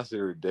it's honestly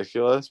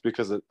ridiculous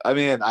because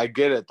I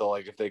get it though.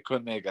 Like if they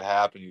couldn't make it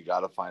happen, you got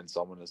to find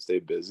someone to stay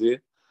busy.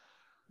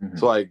 Mm-hmm.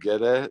 So I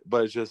get it,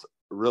 but it's just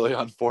really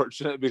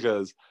unfortunate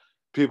because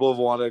people have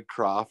wanted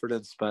Crawford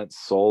and spent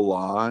so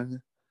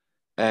long,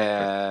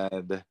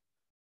 and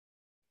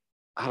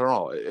I don't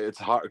know. It's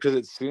hard because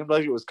it seemed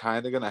like it was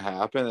kind of going to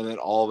happen, and then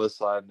all of a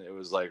sudden it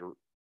was like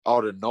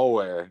out of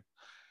nowhere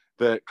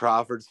that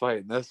Crawford's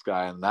fighting this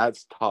guy, and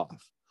that's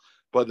tough.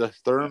 But the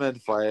Thurman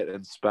fight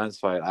and Spence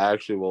fight, I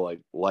actually will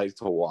like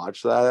to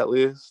watch that at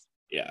least.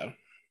 Yeah.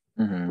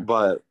 Mm-hmm.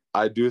 But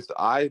I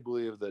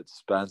believe that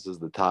Spence is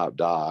the top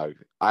dog.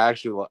 I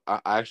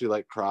actually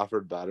like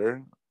Crawford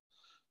better,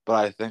 but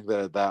I think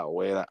that at that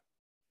weight,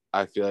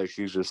 I feel like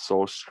he's just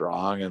so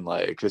strong, and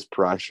like his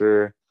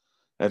pressure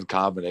and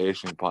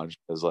combination punch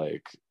is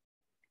like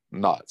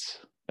nuts.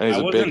 And he's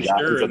a big guy.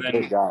 He's a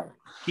big guy.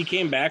 He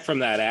came back from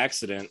that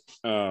accident.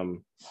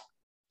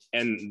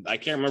 And I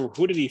can't remember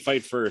who did he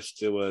fight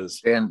first. It was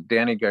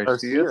Danny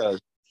Garcia.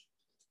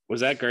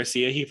 Was that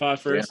Garcia he fought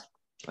first?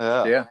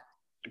 Yeah.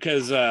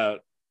 Because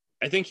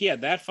I think he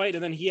had that fight,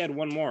 and then he had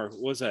one more.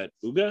 Was that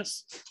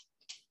Ugas?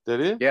 Did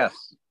he? Yes.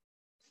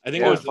 I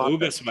think it was the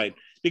Ugas fight.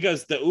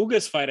 Because the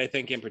Ugas fight, I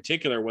think in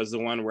particular, was the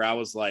one where I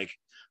was like,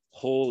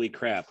 holy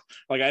crap.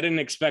 Like I didn't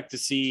expect to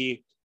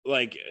see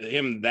like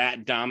him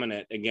that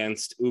dominant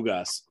against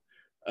Ugas.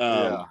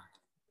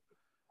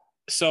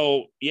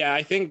 So yeah,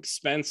 I think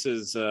Spence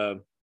is I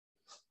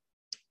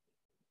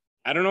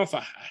don't know if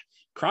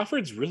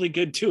Crawford's really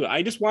good too.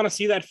 I just want to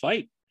see that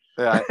fight.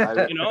 Yeah,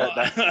 you know,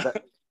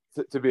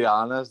 to be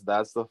honest,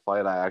 that's the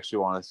fight I actually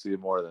want to see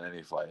more than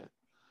any fight.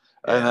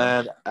 Yeah. And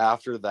then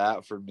after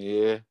that, for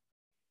me,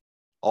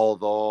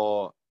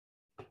 although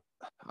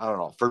I don't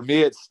know, for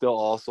me it's still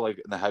also like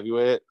in the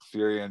heavyweight,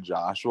 Fury and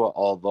Joshua.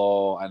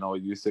 Although I know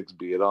Usyk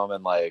beat him,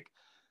 and like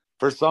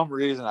for some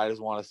reason I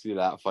just want to see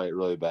that fight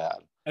really bad.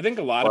 I think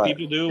a lot of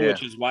people do,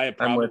 which is why it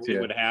probably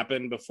would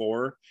happen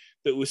before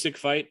the Usyk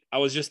fight. I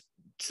was just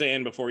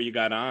saying before you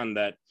got on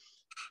that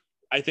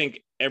I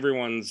think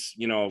everyone's,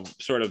 you know,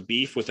 sort of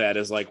beef with that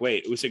is like,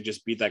 wait, Usyk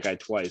just beat that guy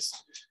twice.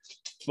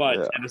 But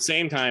at the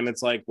same time,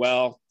 it's like,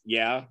 well,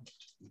 yeah,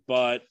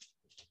 but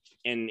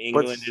in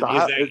England, is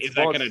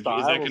that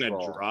going to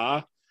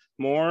draw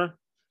more?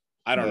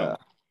 I don't know.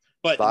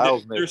 But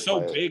they're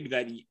so big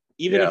that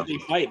even if they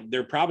fight,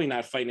 they're probably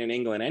not fighting in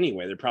England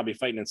anyway. They're probably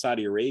fighting in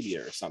Saudi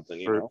Arabia or something,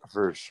 you know?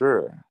 For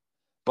sure.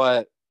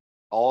 But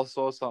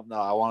also something that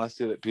I want to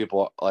see that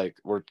people like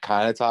we're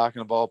kind of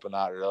talking about, but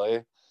not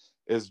really,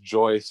 is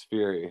Joyce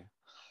Fury.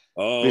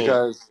 Oh.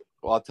 Because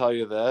I'll tell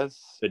you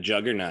this. The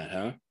juggernaut,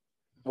 huh?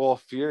 Well,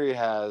 Fury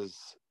has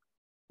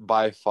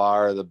by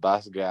far the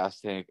best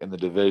gas tank in the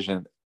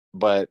division,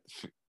 but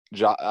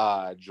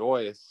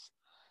Joyce,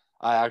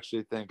 I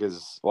actually think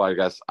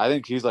I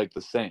think he's like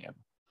the same.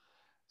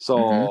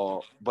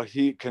 So, but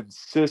he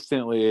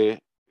consistently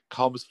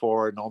comes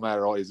forward no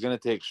matter what. He's going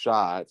to take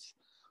shots.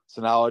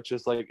 So now it's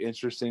just like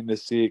interesting to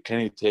see, can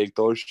he take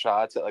those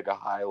shots at like a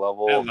high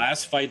level? That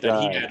last fight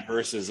that he had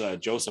versus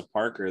Joseph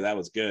Parker, that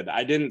was good.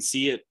 I didn't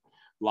see it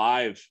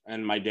live,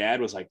 and my dad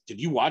was like,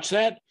 "Did you watch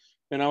that?"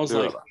 And I was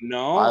like,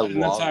 "No."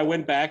 And then so I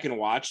went back and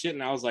watched it,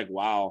 and I was like,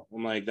 "Wow!"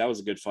 I'm like, "That was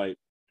a good fight."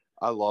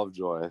 I love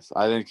Joyce.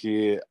 I think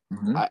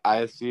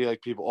I see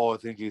like people, I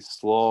think he's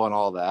slow and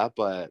all that,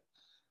 but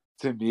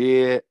to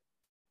me,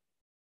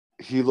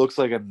 he looks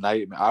like a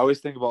nightmare. I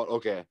always think about,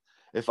 okay,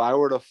 if I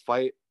were to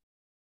fight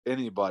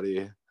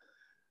anybody,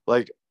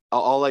 like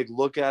I'll like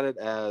look at it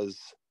as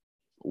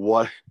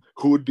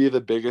who would be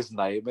the biggest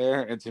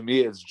nightmare, and to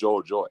me, it's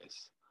Joe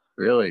Joyce.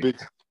 Really?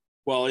 Because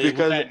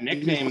that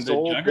nickname,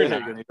 the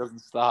Juggernaut, and he doesn't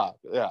stop.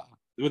 Yeah.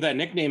 With that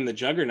nickname, the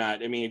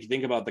Juggernaut, I mean, if you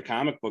think about the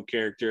comic book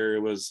character,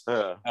 it was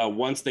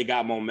once they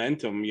got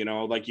momentum, you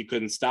know, like you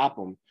couldn't stop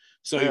them.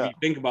 So if you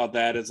think about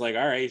that, it's like,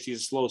 all right, he's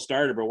a slow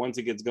starter, but once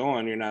it gets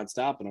going, you're not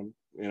stopping him,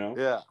 you know?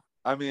 Yeah.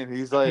 I mean,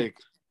 he's a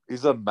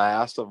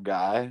massive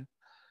guy,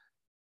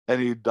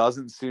 and he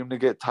doesn't seem to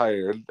get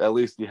tired. At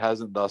least he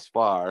hasn't thus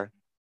far.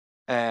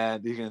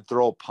 And he can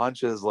throw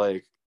punches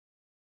like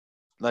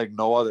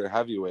no other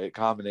heavyweight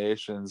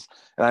combinations.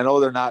 And I know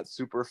they're not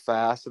super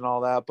fast and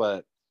all that,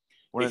 but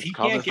when If it's he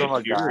coming can't get from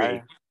a Fury,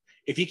 guy,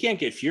 if he can't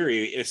get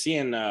Fury,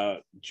 seeing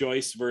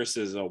Joyce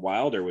versus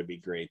Wilder would be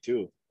great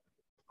too.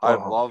 I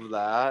love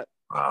that.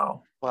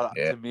 Wow. But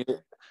to me,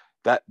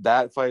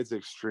 that fight's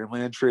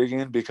extremely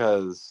intriguing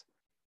because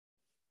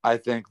I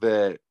think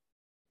that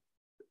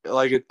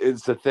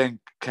it's the thing,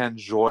 can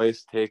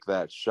Joyce take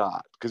that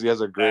shot? Because he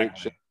has a great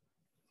shot.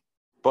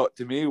 But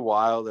to me,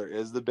 Wilder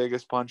is the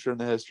biggest puncher in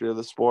the history of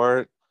the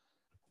sport.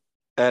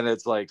 And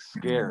it's like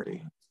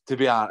scary, to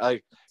be honest.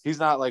 Like, he's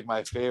not like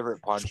my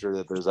favorite puncher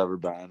that there's ever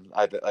been.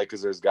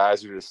 Because there's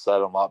guys who just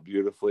set him up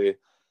beautifully.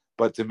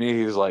 But to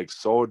me, he's like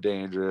so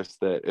dangerous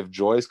that if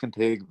Joyce can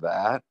take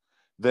that,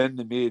 then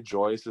to me,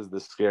 Joyce is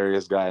the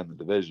scariest guy in the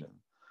division.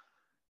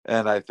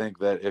 And I think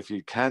that if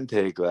he can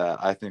take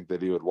that, I think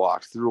that he would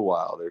walk through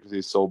Wilder because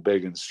he's so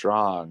big and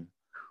strong.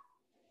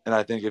 And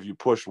I think if you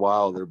push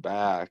Wilder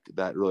back,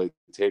 that really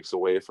takes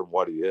away from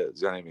what he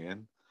is. You know what I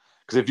mean?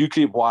 Because if you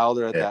keep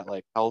Wilder at that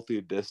like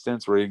healthy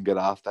distance where he can get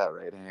off that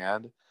right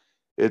hand,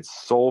 it's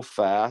so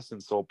fast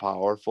and so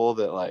powerful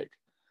that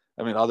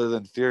other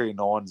than Fury,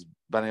 no one's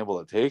been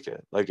able to take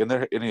it.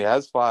 And he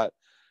has fought.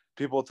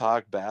 People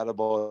talk bad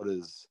about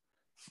his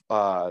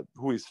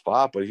who he's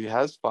fought, but he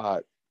has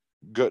fought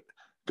good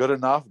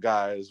enough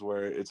guys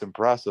where it's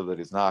impressive that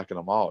he's knocking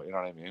them out. You know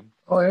what I mean?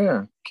 Oh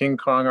yeah, King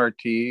Kong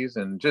Ortiz,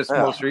 and just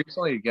most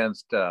recently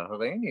against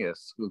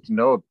Helenius, who's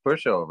no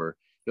pushover.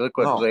 You look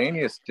what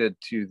Helenius did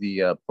to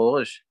the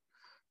Polish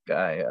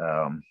guy,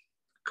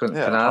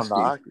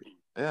 Konowski.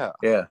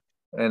 Yeah,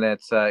 and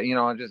it's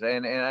just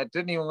and it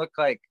didn't even look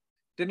like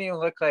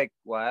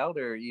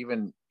Wilder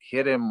even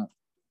hit him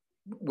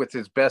with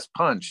his best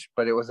punch,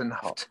 but it was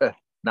enough to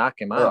knock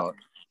him out.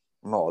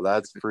 No,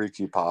 that's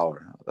freaky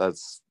power.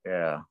 That's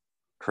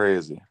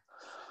crazy.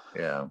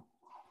 Yeah.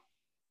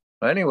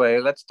 Anyway,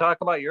 let's talk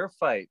about your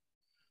fight.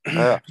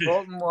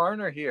 Colton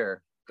Warner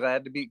here.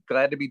 Glad to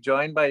be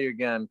joined by you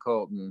again,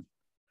 Colton.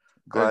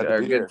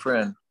 Our good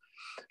friend.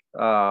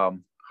 How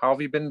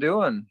have you been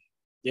doing?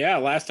 Yeah,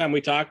 last time we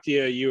talked to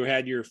you, you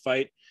had your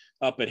fight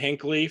up at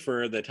Hinckley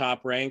for the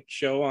Top Rank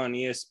show on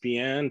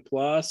ESPN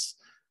Plus.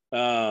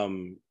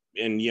 And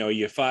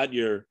you fought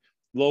your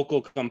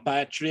local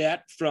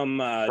compatriot from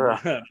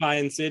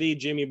Pine City,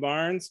 Jimmy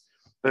Barnes.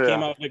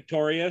 Came out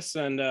victorious,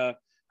 and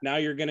now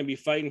you're going to be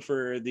fighting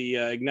for the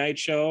Ignite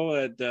show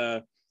at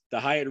the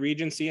Hyatt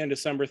Regency on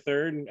December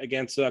 3rd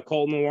against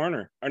Colton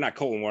Warner. Or not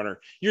Colton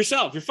Warner.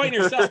 Yourself. You're fighting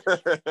yourself.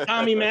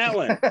 Tommy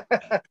Matlon.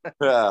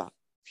 Yeah.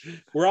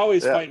 We're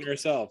always fighting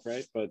ourselves,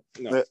 right? But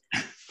no.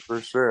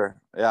 For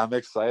sure. Yeah, I'm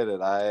excited.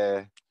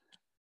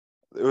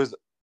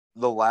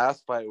 The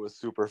last fight was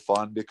super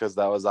fun because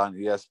that was on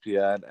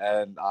ESPN,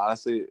 and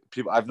honestly,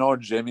 I've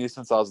known Jimmy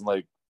since I was in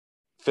like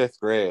 5th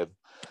grade,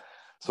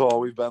 so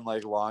we've been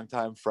like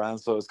longtime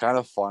friends. So it's kind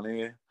of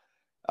funny.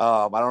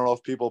 I don't know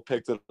if people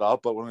picked it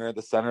up, but when we were at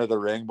the center of the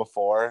ring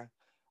before,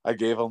 I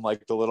gave him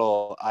like the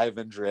little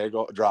Ivan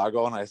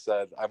Drago, and I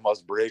said, "I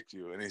must break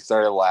you," and he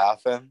started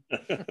laughing.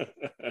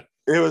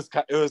 It was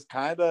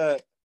kind of,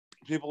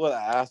 people would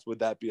ask, would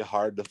that be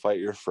hard to fight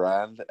your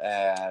friend?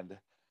 And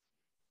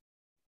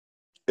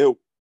I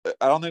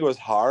don't think it was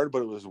hard,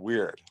 but it was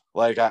weird.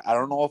 Like, I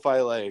don't know if I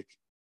I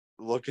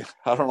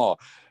don't know.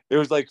 It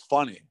was like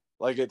funny.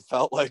 Like, it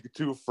felt like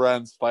two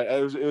friends fight.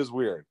 It was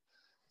weird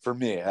for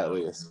me, at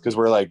least, because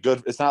we're like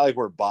good. It's not like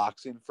we're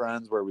boxing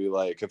friends where we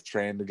like have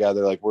trained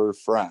together. Like, we're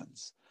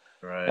friends.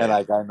 Right. And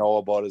like, I know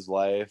about his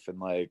life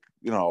and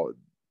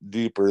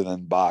deeper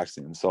than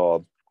boxing.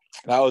 So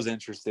that was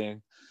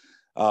interesting.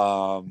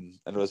 And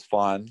it was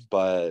fun,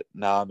 but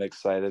now I'm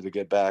excited to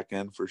get back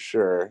in for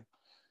sure.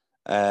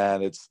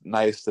 And it's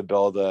nice to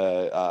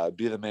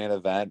be the main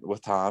event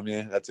with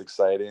Tommy. That's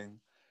exciting.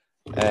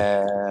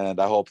 And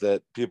I hope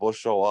that people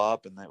show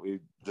up and that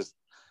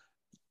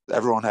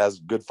everyone has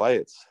good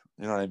fights.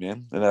 You know what I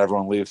mean? And that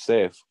everyone leaves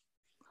safe.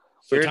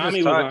 So we were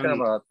just talking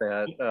about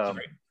that.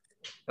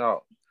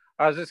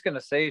 I was just going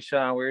to say,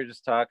 Sean, we were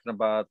just talking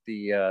about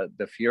the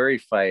Fury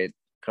fight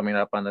coming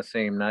up on the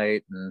same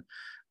night. And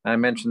I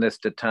mentioned this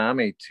to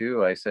Tommy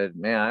too. I said,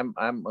 man,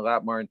 I'm a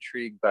lot more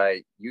intrigued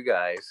by you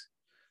guys.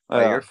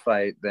 Your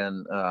fight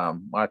than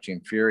watching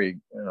Fury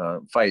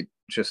fight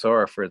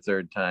Chisora for a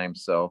 3rd time.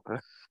 So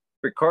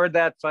record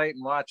that fight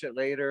and watch it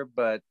later,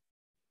 but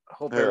I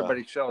hope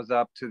everybody shows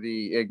up to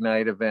the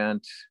Ignite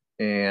event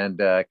and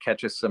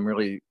catches some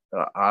really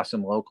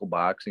awesome local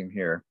boxing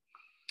here.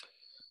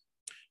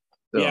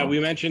 So. Yeah, we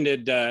mentioned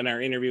it in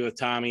our interview with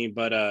Tommy,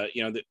 but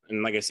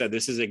and like I said,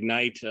 this is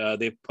Ignite.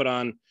 They've put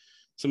on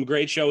some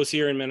great shows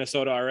here in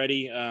Minnesota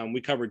already. We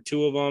covered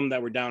 2 of them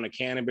that were down at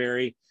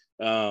Canterbury.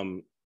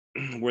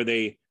 Where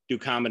they do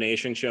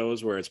combination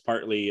shows where it's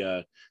partly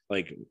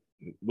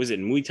was it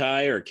Muay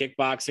Thai or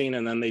kickboxing,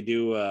 and then they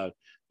do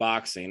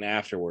boxing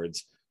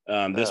afterwards.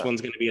 This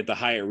one's going to be at the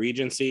Hyatt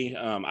Regency.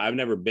 I've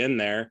never been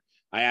there.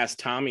 I asked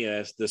Tommy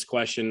this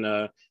question.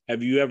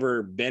 Have you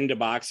ever been to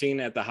boxing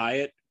at the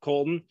Hyatt,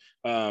 Colton?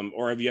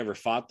 Or have you ever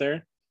fought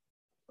there?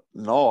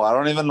 No, I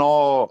don't even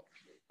know.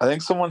 I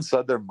think someone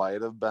said there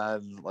might have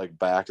been like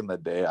back in the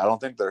day. I don't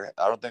think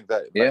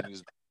that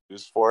venue's been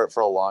used for it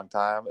for a long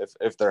time. If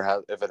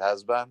it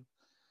has been.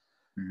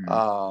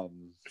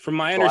 From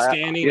my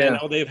understanding, I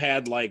know they've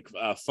had like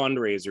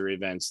fundraiser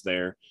events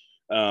there.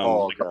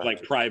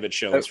 Like private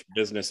shows for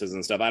businesses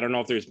and stuff. I don't know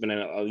if there's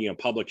been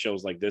public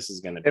shows like this is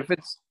going to be.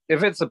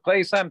 If it's a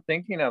place I'm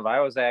thinking of, I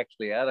was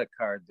actually at a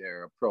card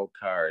there, a pro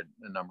card,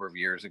 a number of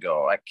years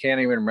ago. I can't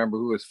even remember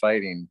who was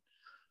fighting.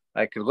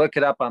 I could look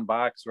it up on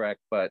BoxRec,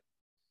 but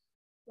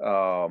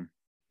I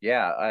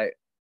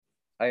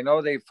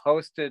know they've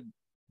hosted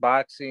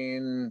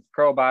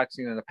pro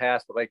boxing in the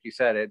past, but like you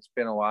said, it's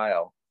been a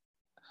while.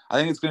 I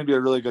think it's going to be a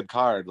really good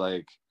card.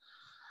 Like,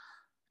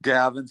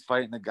 Gavin's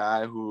fighting a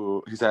guy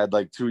who he's had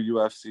like 2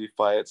 UFC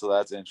fights, so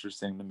that's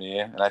interesting to me.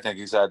 And I think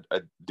he's had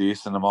a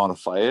decent amount of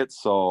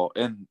fights, so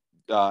in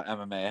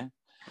MMA.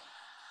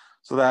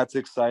 So that's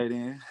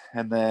exciting.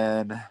 And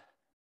then I'm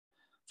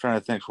trying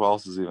to think who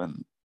else is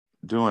even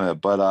doing it.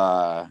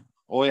 But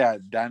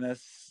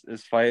Dennis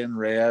is fighting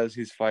Reyes.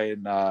 He's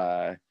fighting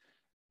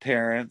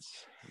Terrence.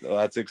 So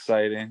that's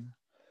exciting.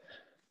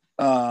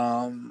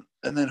 And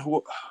then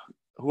who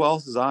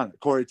else is on it?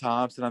 Corey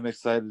Thompson. I'm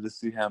excited to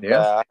see him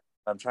back.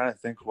 I'm trying to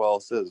think who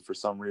else is. For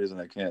some reason,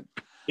 I can't.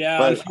 Yeah,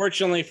 but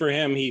unfortunately for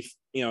him, he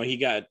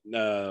got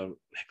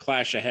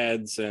clash of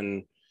heads,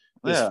 and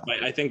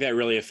fight, I think that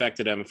really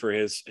affected him for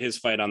his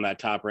fight on that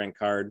top ranked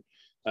card.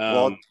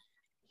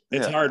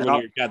 It's hard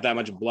when you've got that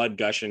much blood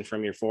gushing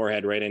from your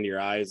forehead right into your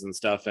eyes and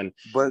stuff.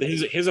 But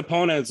his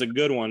opponent's a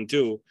good one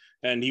too,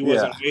 and he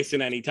wasn't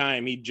wasting any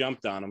time. He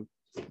jumped on him.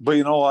 But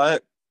you know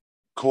what?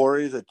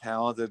 Corey's a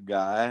talented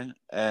guy,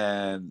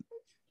 and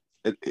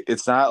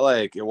it's not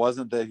like it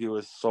wasn't that he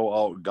was so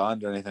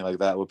outgunned or anything like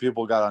that. What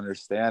people got to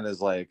understand is,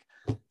 like,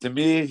 to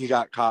me, he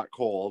got caught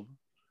cold,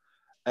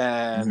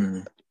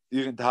 and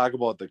you can talk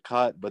about the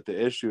cut, but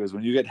the issue is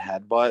when you get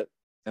headbutt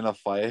in a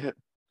fight,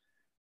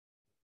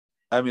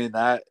 I mean,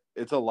 that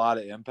it's a lot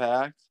of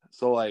impact.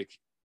 So like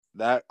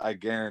that, I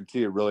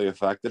guarantee it really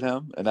affected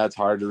him, and that's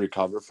hard to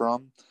recover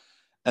from.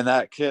 And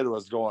that kid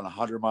was going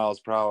 100 miles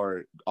per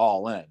hour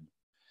all in.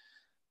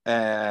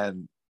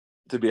 And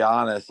to be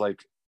honest,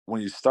 like,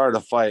 when you start a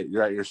fight,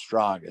 you're at your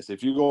strongest.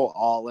 If you go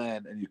all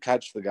in and you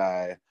catch the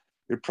guy,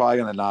 you're probably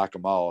going to knock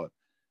him out.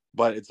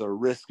 But it's a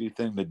risky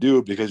thing to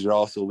do because you're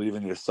also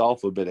leaving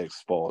yourself a bit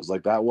exposed.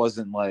 Like, that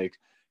wasn't like,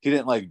 he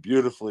didn't like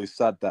beautifully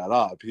set that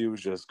up. He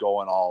was just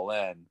going all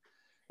in.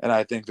 And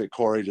I think that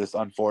Corey just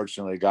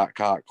unfortunately got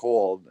caught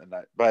cold.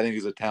 But I think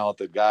he's a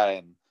talented guy,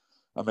 and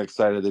I'm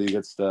excited that he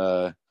gets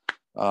to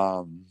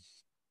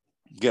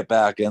get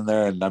back in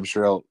there, and I'm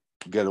sure he'll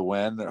get a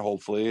win,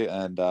 hopefully.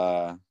 And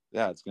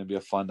it's going to be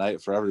a fun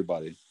night for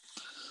everybody.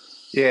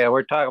 Yeah,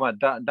 we're talking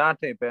about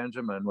Dante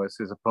Benjamin was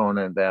his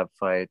opponent in that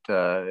fight.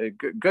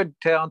 Good,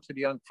 talented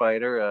young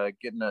fighter,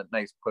 getting a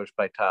nice push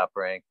by Top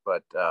Rank,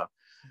 but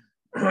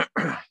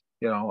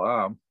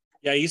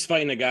yeah, he's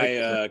fighting a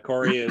guy.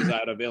 Corey is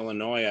out of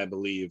Illinois, I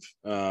believe.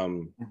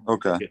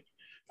 Okay.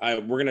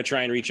 We're gonna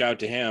try and reach out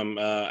to him.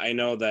 I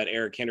know that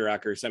Eric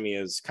Hinderrocker sent me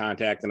his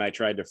contact, and I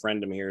tried to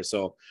friend him here,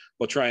 so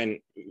we'll try and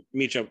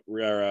meet up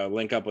or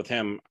link up with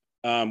him.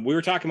 We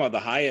were talking about the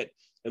Hyatt.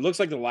 It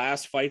looks like the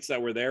last fights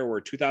that were there were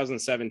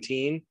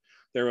 2017.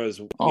 There was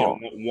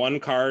one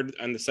card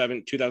on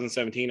the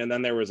 2017, and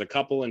then there was a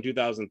couple in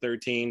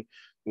 2013,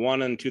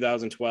 one in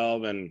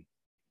 2012, and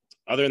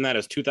other than that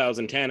is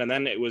 2010, and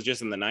then it was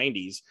just in the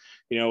 90s.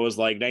 It was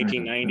like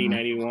 1990,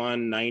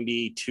 91,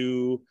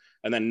 92,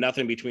 and then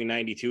nothing between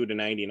 92 to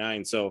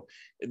 99. So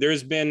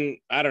there's been,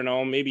 I don't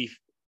know, maybe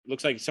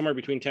looks like somewhere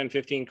between 10,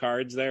 15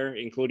 cards there,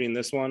 including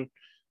this one.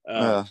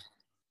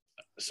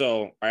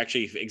 So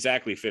actually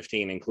exactly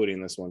 15,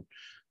 including this one.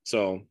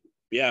 So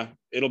yeah,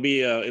 it'll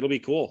be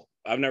cool.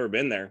 I've never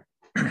been there.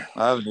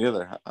 I haven't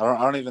either.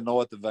 I don't even know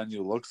what the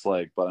venue looks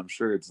like, but I'm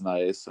sure it's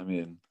nice. I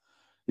mean,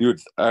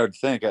 I would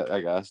think, I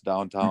guess,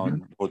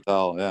 downtown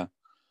hotel. Yeah.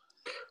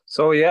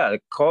 So yeah,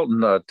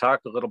 Colton,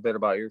 talk a little bit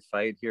about your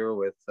fight here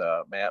with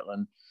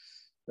Matlon.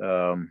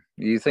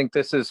 You think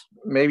this is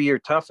maybe your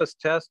toughest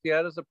test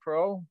yet as a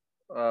pro?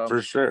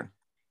 For sure.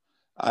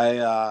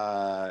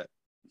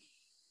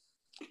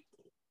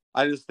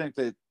 I just think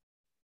that,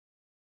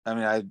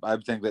 I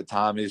think that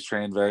Tommy's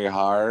trained very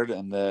hard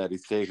and that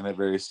he's taken it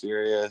very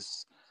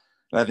serious.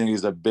 And I think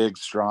he's a big,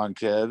 strong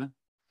kid.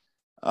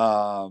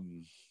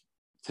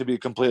 To be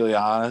completely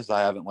honest,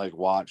 I haven't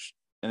watched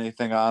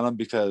anything on him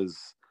because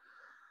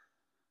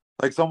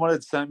someone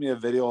had sent me a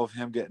video of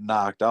him getting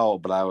knocked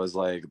out, but I was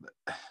like,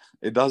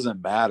 it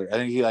doesn't matter. I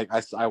think he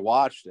I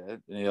watched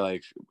it and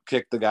he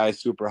kicked the guy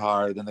super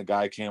hard. Then the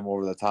guy came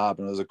over the top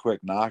and it was a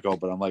quick knockout.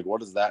 But I'm like, what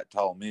does that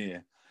tell me?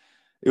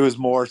 It was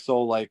more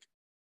so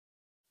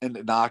in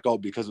the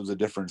knockout because it was a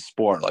different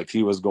sport.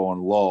 He was going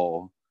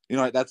low.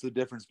 That's the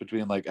difference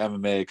between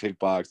MMA,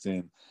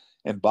 kickboxing,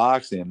 in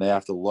boxing, they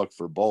have to look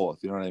for both.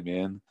 You know what I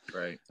mean?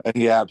 Right. And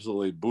he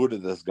absolutely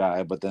booted this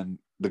guy, but then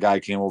the guy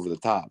came over the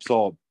top.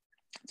 So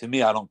to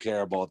me, I don't care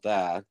about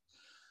that.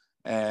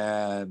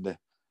 And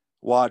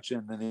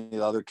watching any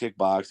other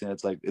kickboxing,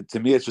 it's like, to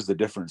me, it's just a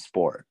different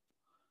sport.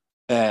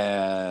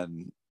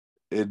 And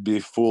it'd be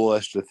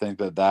foolish to think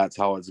that that's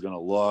how it's going to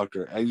look.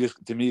 Or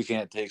to me, you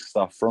can't take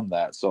stuff from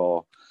that.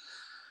 So,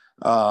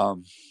 but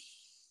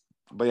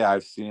yeah,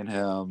 I've seen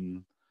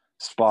him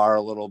spar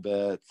a little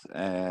bit,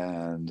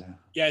 and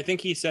yeah, I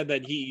think he said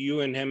that you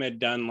and him had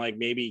done like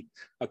maybe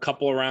a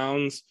couple of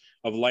rounds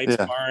of light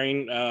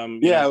sparring. A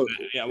long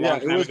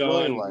time ago,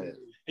 really and light.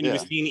 And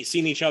you've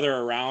seen each other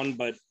around,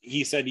 but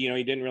he said, he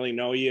didn't really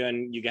know you,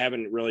 and you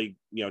haven't really,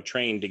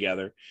 trained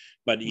together,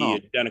 but he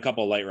had done a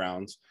couple of light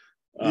rounds.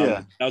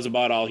 That was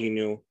about all he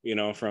knew,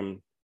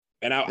 from.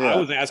 And I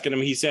was asking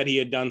him, he said he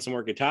had done some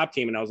work at Top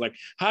Team, and I was like,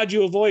 how'd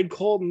you avoid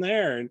Colton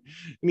there? And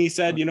he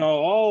said,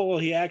 oh, well,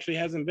 he actually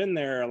hasn't been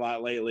there a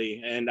lot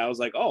lately. And I was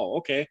like, oh,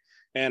 okay.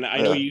 And I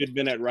know you had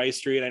been at Rice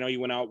Street. I know you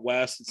went out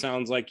west. It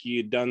sounds like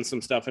you'd done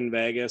some stuff in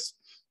Vegas.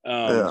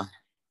 I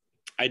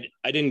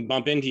didn't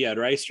bump into you at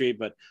Rice Street,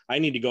 but I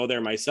need to go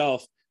there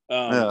myself.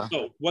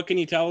 So what can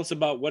you tell us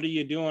about, what are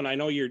you doing? I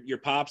know your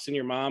pops and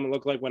your mom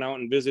look like went out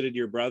and visited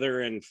your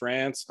brother in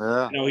France.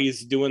 I know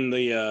he's doing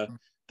the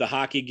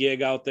hockey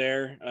gig out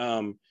there.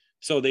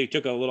 So they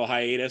took a little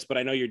hiatus, but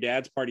I know your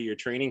dad's part of your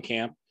training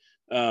camp.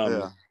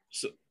 So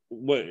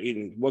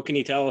what can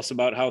you tell us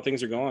about how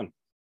things are going?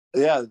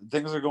 Yeah,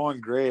 things are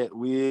going great.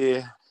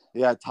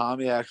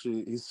 Tommy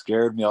actually, he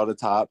scared me out of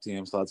Top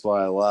Team, so that's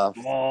why I left.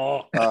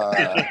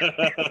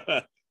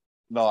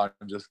 No, I'm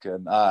just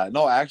kidding.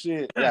 No,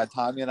 actually,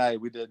 Tommy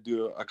and we did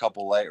do a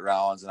couple light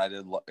rounds, and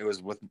it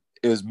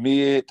was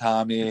me,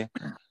 Tommy,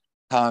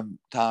 Tom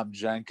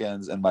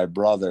Jenkins, and my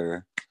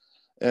brother.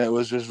 And it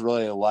was just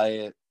really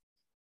light.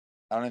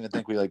 I don't even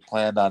think we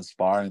planned on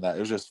sparring that.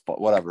 It was just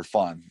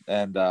fun.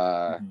 And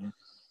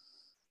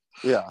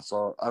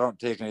so I don't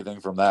take anything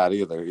from that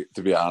either,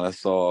 to be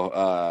honest.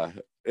 So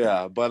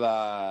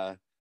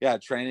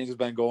training's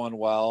been going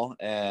well.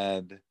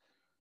 And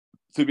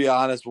to be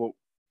honest,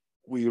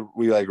 we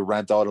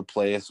rent out a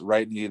place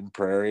right in Eden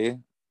Prairie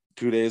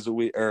 2 days a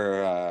week,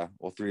 or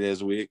 3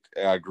 days a week.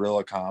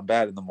 Guerrilla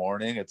Combat in the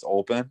morning. It's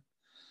open.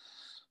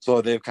 So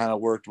they've kind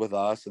of worked with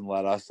us and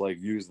let us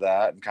use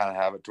that and kind of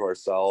have it to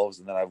ourselves.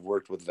 And then I've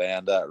worked with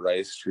Vanda at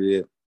Rice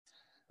Street.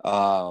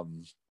 The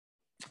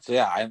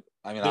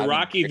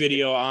Rocky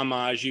video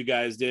homage you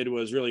guys did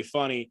was really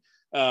funny.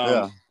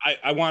 I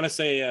want to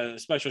say a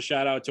special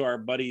shout out to our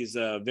buddies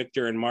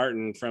Victor and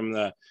Martin from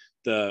I'm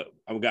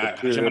going to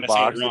say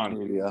it wrong.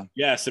 Media.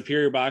 Yeah,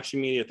 Superior Boxing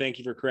Media. Thank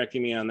you for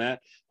correcting me on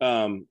that.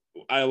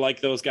 I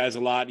like those guys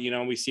a lot.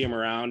 We see them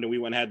around, and we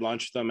went and had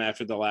lunch with them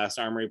after the last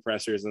Armory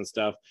pressers and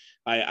stuff.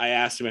 I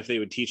asked them if they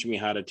would teach me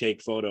how to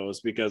take photos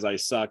because I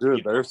suck.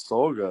 Dude, they're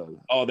so good.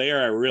 Oh, they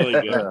are really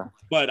good.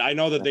 But I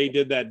know that they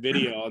did that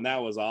video, and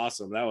that was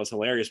awesome. That was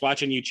hilarious.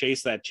 Watching you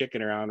chase that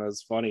chicken around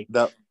was funny.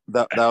 That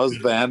was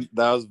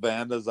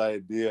Vanda's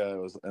idea.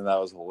 And that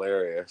was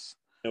hilarious.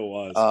 It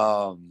was.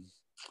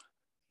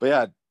 But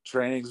yeah,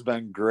 training's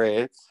been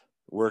great.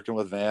 Working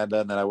with Vanda,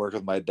 and then I work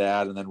with my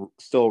dad, and then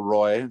still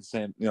Roy,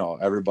 same,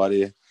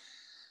 everybody.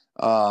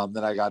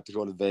 Then I got to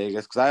go to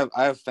Vegas because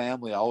I have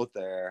family out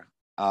there.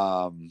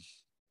 Not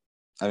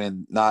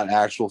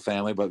actual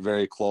family, but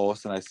very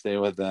close, and I stay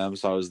with them.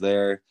 So I was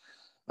there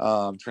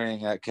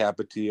training at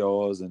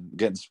Capetillo's and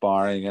getting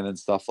sparring and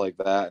stuff like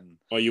that. And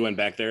you went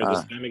back there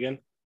this time again?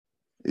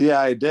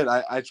 Yeah, I did.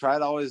 I try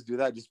to always do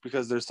that just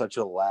because there's such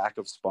a lack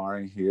of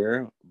sparring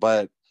here.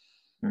 But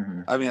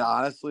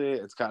honestly,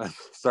 it's kind of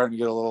starting to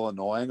get a little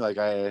annoying.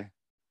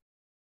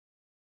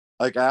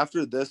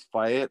 After this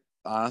fight,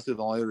 honestly,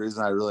 the only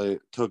reason I really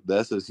took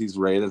this is he's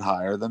rated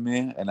higher than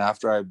me. And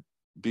after I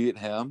beat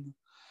him,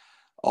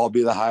 I'll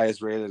be the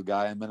highest rated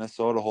guy in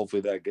Minnesota.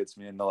 Hopefully that gets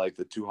me into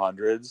the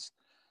 200s.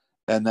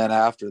 And then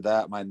after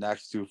that, my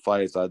next two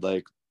fights, I'd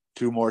like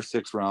 2 more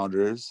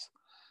 6-rounders.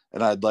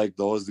 And I'd like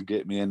those to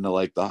get me into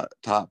the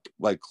top,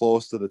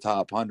 close to the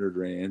top 100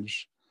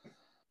 range.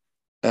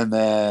 And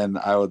then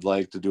I would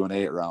like to do an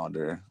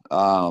 8-rounder.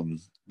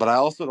 But I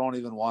also don't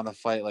even want to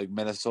fight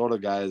Minnesota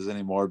guys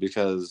anymore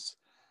because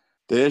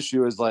the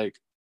issue is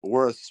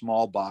we're a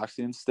small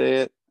boxing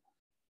state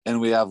and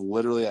we have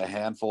literally a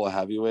handful of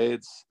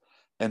heavyweights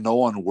and no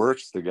one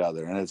works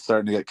together. And it's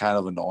starting to get kind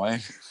of annoying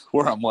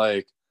where I'm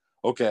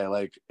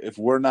okay, if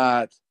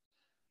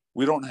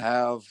we don't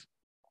have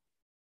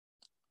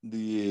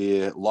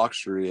the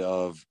luxury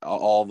of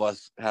all of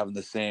us having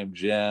the same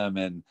gym,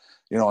 and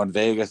in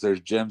Vegas there's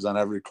gyms on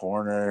every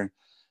corner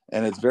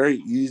and it's very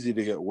easy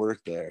to get work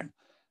there.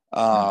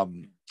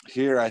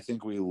 Here I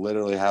think we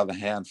literally have a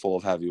handful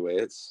of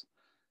heavyweights,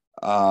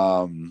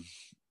 and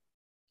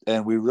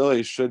we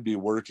really should be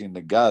working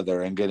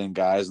together and getting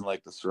guys in the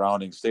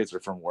surrounding states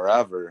or from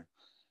wherever,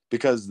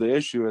 because the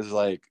issue is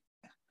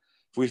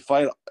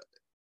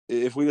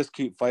if we just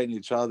keep fighting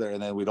each other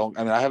and then we don't,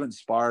 I haven't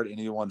sparred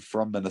anyone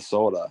from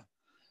Minnesota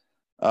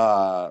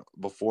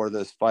before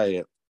this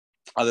fight.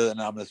 other than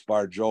I'm going to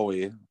spar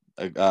Joey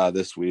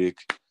this week.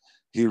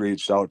 He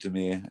reached out to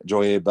me,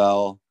 Joey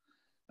Bell.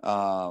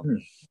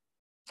 And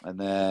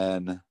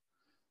then,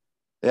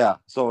 yeah,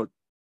 so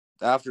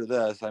after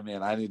this, I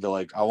mean, I need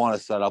to I want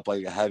to set up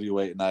like a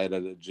heavyweight night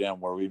at a gym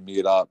where we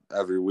meet up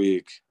every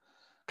week.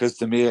 Cause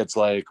to me, it's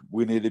like,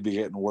 we need to be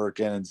getting work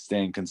in and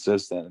staying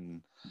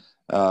consistent.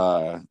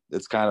 And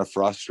it's kind of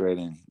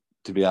frustrating,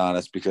 to be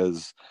honest,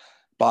 because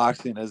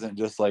boxing isn't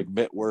just like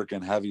mitt work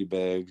and heavy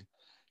big.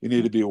 You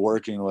need to be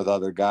working with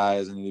other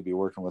guys and you need to be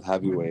working with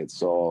heavyweights.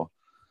 So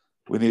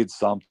we need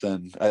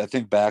something. I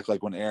think back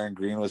like when Aaron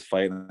Green was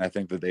fighting, I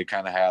think that they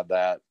kind of had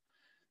that.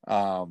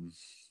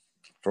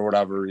 For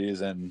whatever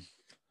reason,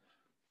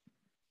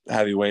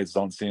 heavyweights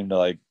don't seem to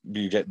like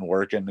be getting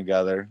working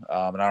together.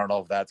 And I don't know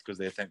if that's because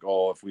they think,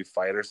 oh, if we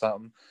fight or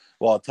something.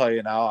 Well, I'll tell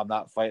you now, I'm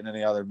not fighting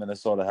any other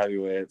Minnesota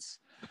heavyweights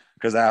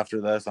because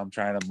after this, I'm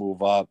trying to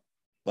move up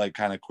like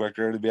kind of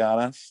quicker, to be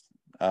honest.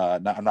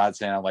 I'm not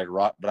saying I'm like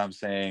rut, but I'm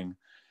saying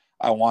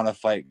I want to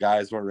fight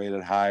guys who are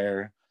rated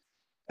higher,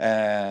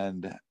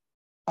 and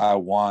I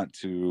want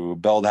to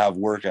be able to have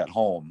work at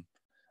home.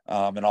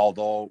 And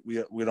although we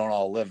don't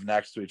all live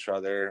next to each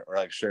other or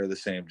like share the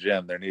same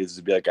gym, there needs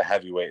to be like a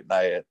heavyweight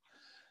night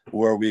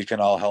where we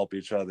can all help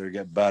each other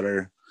get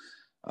better.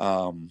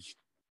 And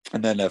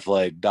then if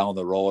like down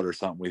the road or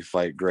something we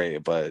fight,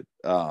 great. But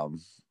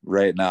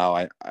right now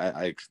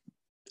I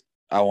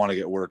want to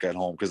get work at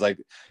home because like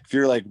if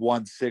you're like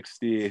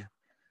 160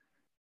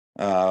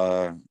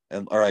 or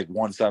like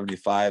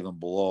 175 and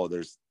below,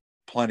 there's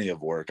plenty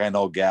of work. I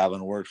know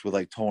Gavin works with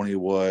like Tony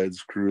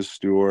Woods, Cruz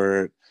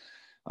Stewart.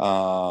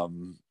 I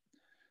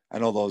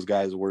know those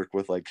guys work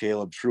with like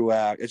Caleb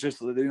Truax. It's just,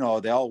 they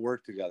all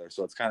work together.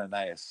 So it's kind of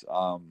nice.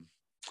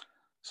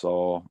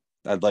 So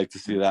I'd like to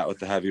see that with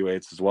the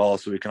heavyweights as well,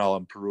 so we can all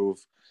improve.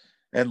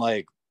 And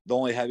like the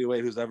only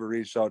heavyweight who's ever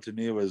reached out to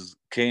me was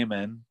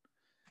Cayman.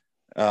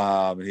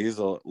 And he's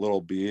a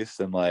little beast.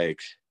 And like,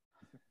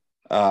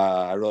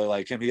 I really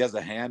like him. He has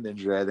a hand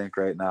injury, I think,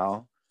 right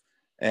now.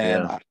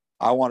 And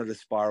I wanted to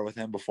spar with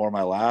him before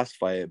my last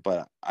fight,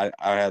 but I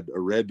had a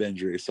rib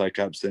injury. So I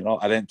kept saying,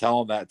 I didn't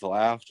tell him that till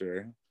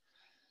after,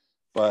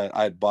 but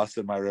I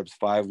busted my ribs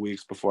 5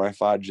 weeks before I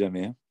fought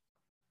Jimmy.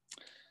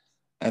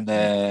 And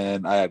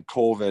then I had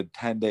COVID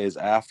 10 days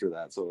after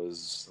that. So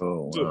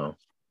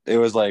it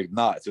was like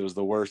nuts. It was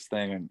the worst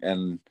thing.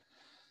 And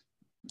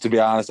to be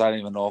honest, I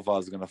didn't even know if I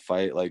was going to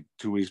fight like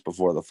 2 weeks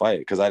before the fight,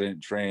 because I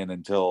didn't train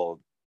until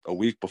a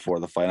week before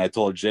the fight. And I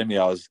told Jimmy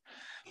I was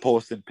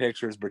posting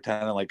pictures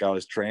pretending like I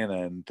was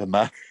training to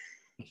mess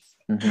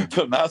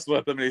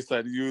with him. And he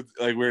said,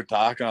 we were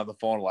talking on the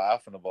phone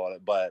laughing about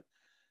it, but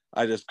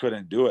I just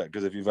couldn't do it,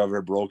 because if you've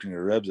ever broken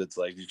your ribs, it's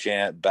like you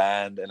can't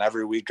bend. And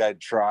every week I'd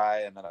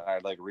try and then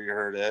I'd like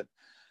rehurt it.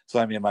 So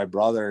I mean, my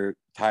brother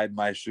tied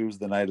my shoes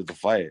the night of the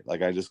fight.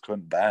 Like I just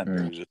couldn't bend.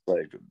 It was just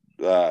like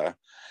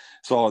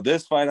so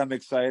this fight I'm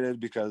excited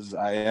because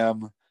I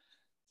am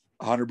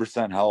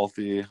 100%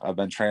 healthy. I've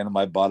been training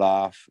my butt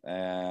off,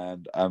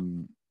 and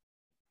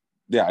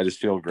I just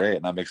feel great,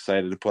 and I'm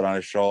excited to put on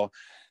a show.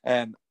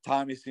 And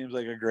Tommy seems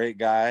like a great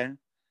guy,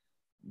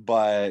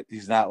 but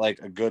he's not like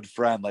a good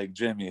friend like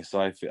Jimmy. So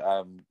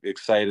I'm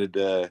excited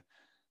to,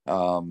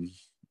 I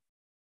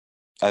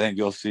think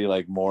you'll see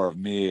like more of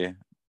me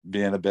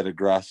being a bit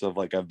aggressive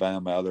like I've been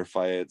in my other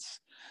fights.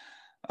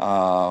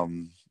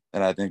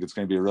 And I think it's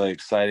going to be really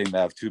exciting to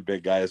have two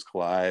big guys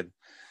collide,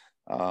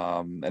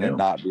 and it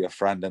not be a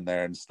friend in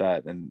there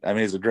instead. And I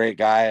mean, he's a great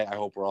guy. I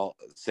hope we're all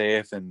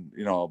safe and,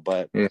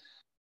 but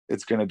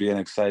it's going to be an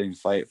exciting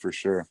fight for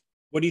sure.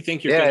 What do you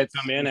think you're going to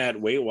come in at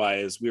weight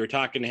wise? We were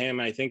talking to him.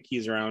 I think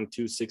he's around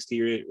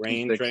 260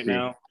 range right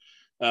now.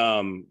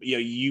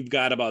 You've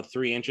got about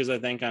 3 inches, I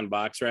think, on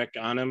BoxRec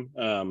on him,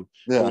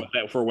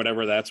 for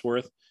whatever that's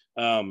worth.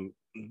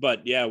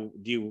 But yeah,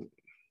 do you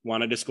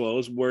want to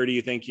disclose where do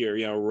you think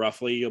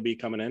roughly you'll be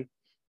coming in?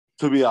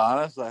 To be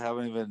honest, I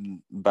haven't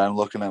even been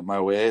looking at my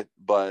weight,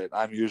 but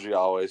I'm usually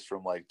always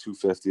from like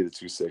 250 to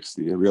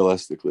 260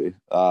 realistically.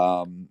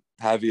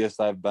 Heaviest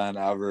I've been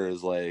ever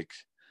is like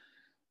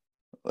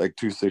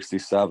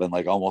 267,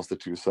 like almost a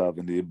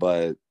 270,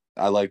 but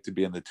I like to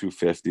be in the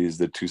 250s,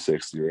 the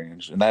 260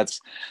 range. And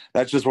that's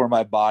just where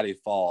my body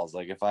falls.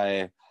 Like if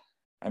I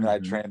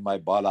train my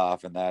butt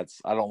off, and I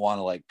don't want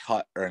to like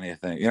cut or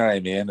anything. You know what I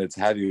mean? It's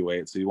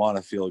heavyweight. So you want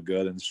to feel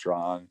good and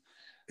strong.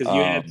 Because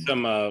you had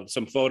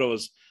some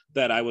photos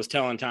that I was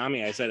telling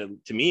Tommy, I said,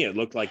 to me, it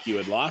looked like you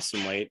had lost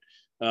some weight.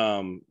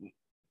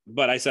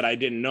 But I said, I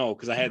didn't know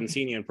because I hadn't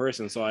seen you in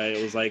person. So I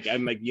was like,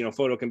 I'm like,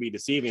 photo can be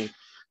deceiving.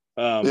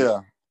 So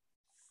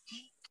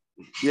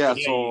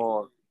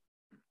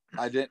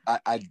I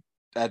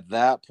at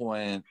that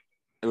point,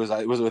 it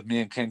was with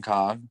me and King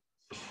Kong.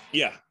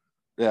 Yeah.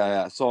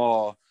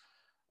 So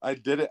I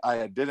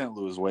didn't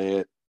lose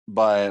weight,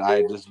 but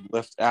I just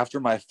after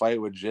my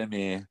fight with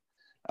Jimmy.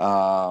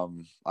 I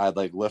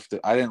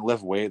didn't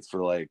lift weights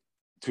for like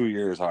 2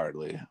 years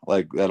hardly,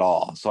 like at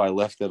all. So I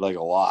lifted like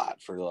a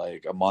lot for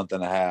like a month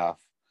and a half.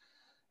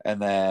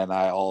 And then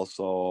I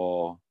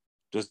also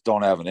just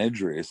don't have an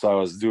injury. So I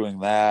was doing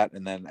that.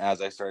 And then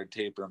as I started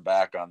tapering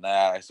back on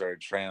that, I started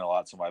training a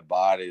lot. So my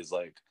body is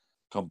like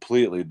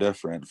completely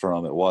different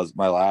from it was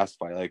my last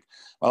fight. Like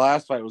my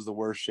last fight was the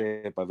worst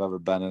shape I've ever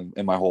been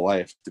in my whole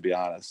life, to be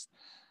honest.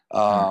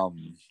 But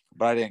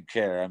I didn't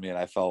care. I mean,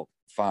 I felt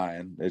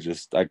fine. It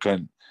just, I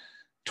couldn't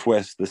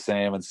twist the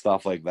same and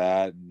stuff like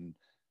that. And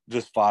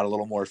just fought a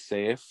little more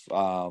safe,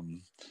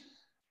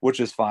 which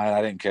is fine.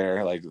 I didn't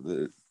care. Like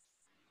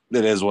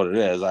it is what it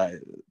is.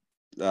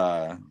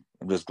 I'm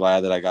just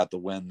glad that I got the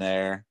win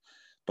there,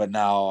 but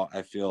now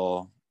I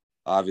feel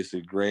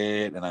obviously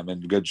great and I'm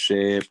in good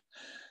shape.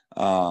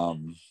 So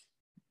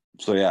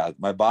yeah,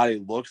 my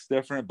body looks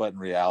different, but in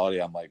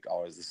reality, I'm like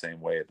always the same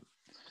weight.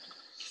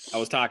 I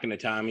was talking to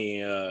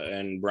Tommy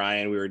and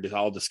Brian. We were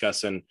all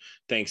discussing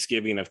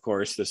Thanksgiving, of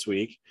course, this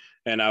week.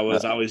 And I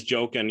was always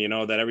joking, you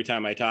know, that every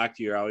time I talk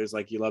to you, you're always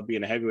like, you love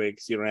being a heavyweight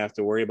because you don't have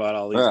to worry about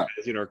all these guys,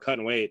 you know,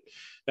 cutting weight.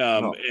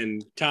 No.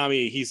 And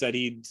Tommy, he said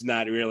he's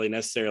not really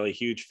necessarily a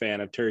huge fan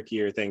of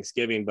turkey or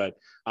Thanksgiving, but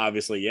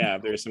obviously, yeah,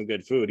 if there's some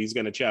good food, he's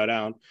going to chow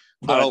down.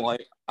 But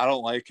I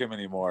don't like him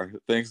anymore.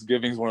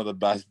 Thanksgiving's one of the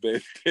best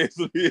days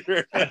of the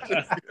year.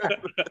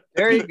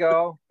 There you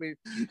go. We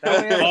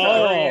have a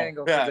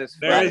angle for this.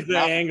 There's the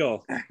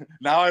angle.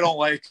 Now I don't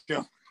like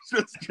him.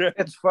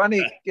 It's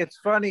funny,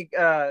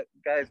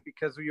 guys,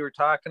 because we were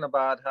talking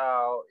about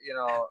how, you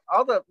know,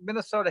 all the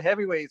Minnesota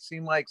heavyweights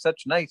seem like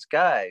such nice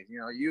guys.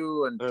 You know,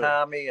 you and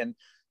Tommy and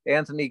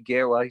Anthony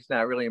Gare. Well, he's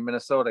not really a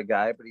Minnesota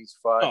guy, but he's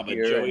fought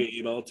here. Joey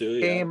Ebel too.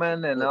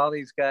 Cayman and all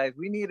these guys.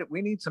 We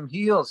need some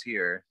heels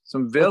here,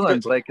 some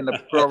villains like in the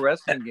pro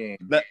wrestling game.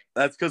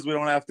 That's because we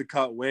don't have to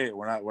cut weight.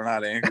 We're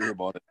not angry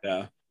about it.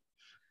 Yeah.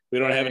 We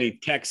don't have any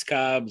Tex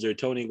Cobbs or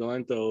Tony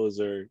Galentos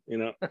or, you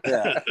know.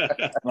 Yeah.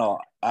 No,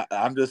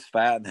 I'm just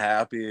fat and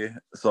happy.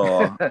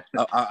 So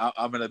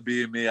I'm gonna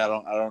be me. I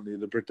don't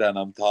need to pretend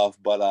I'm tough,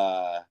 but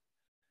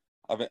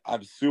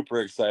I'm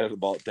super excited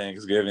about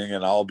Thanksgiving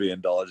and I'll be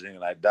indulging,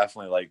 and I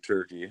definitely like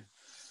turkey.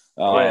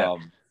 So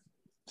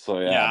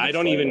yeah, I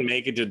don't even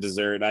make it to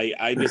dessert.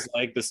 I just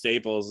like the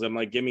staples. I'm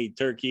like, give me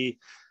turkey,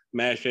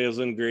 mashed potatoes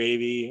and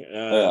gravy,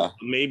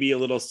 maybe a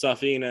little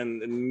stuffing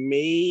and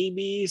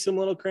maybe some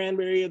little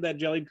cranberry, that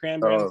jellied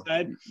cranberry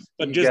inside,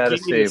 but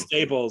just give me the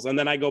staples. And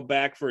then I go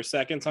back for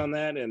seconds on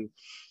that. And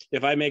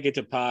if I make it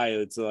to pie,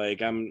 it's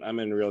like, I'm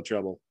in real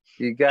trouble.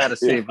 You got to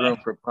save room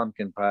for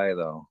pumpkin pie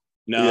though.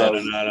 No.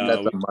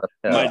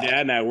 My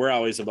dad and I, we're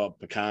always about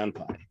pecan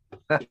pie.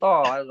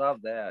 Oh, I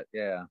love that.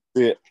 Yeah.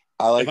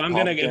 I like if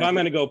I'm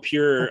gonna go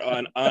pure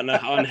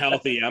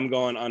unhealthy, I'm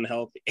going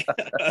unhealthy.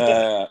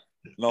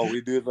 No, we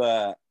do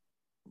that.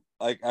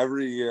 Like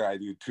every year I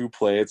do 2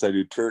 plates. I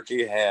do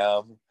turkey,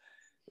 ham,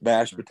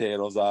 mashed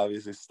potatoes,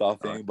 obviously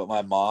stuffing. But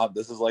my mom,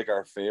 this is like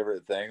our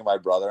favorite thing. My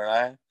brother and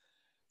I,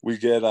 we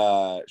get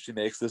she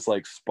makes this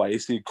like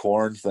spicy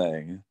corn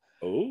thing.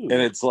 Ooh.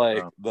 And it's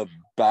like the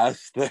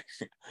best thing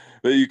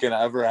that you can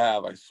ever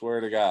have. I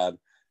swear to God.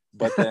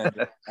 But then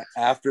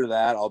after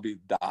that, I'll be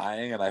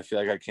dying and I feel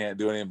like I can't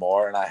do any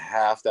more. And I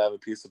have to have a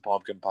piece of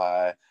pumpkin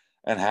pie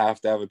and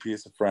have to have a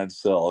piece of French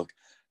silk.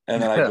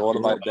 And then I go to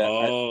my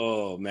dad.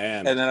 Oh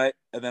man! And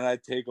then I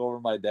take over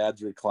my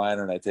dad's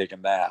recliner and I take a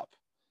nap.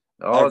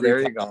 Oh,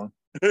 there you go.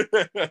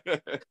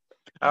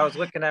 I was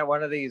looking at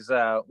one of these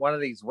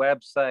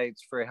websites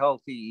for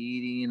healthy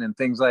eating and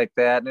things like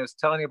that, and it was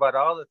telling you about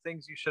all the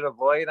things you should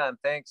avoid on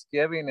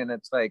Thanksgiving, and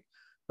it's like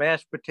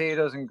mashed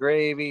potatoes and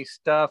gravy,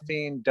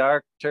 stuffing,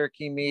 dark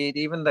turkey meat,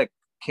 even the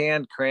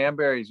canned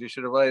cranberries you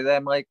should avoid.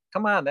 I'm like,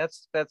 come on,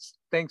 that's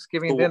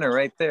Thanksgiving dinner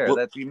right there.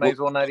 That you might as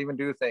well not even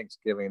do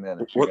Thanksgiving then.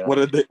 What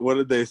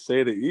did they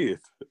say to eat?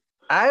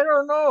 I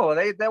don't know.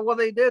 They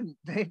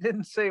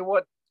didn't say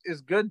what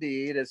is good to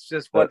eat. It's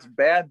just what's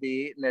bad to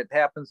eat, and it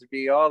happens to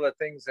be all the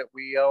things that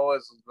we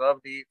always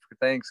love to eat for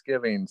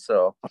Thanksgiving.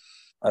 So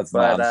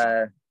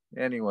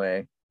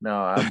anyway,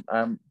 no,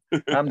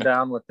 I'm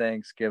down with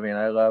Thanksgiving.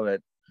 I love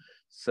it.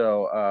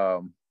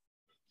 So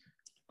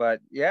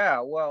but yeah,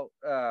 well,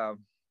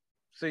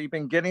 so you've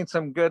been getting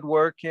some good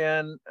work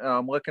in.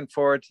 I'm looking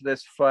forward to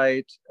this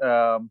fight.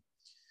 You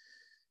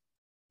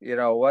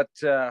know,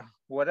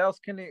 what else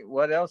can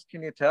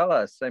you tell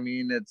us? I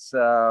mean, it's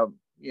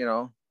you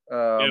know,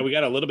 we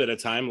got a little bit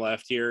of time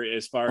left here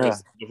as far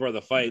as before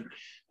the fight.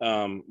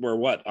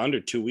 We're under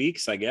 2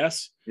 weeks, I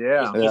guess.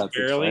 Yeah, just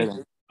barely.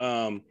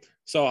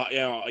 So, you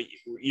know,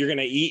 you're going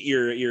to eat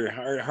your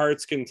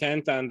heart's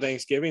content on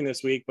Thanksgiving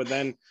this week, but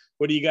then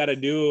what do you got to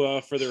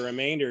do for the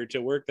remainder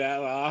to work that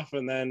off?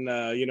 And then,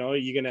 you know,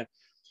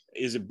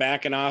 is it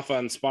backing off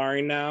on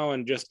sparring now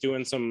and just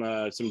doing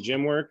some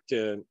gym work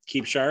to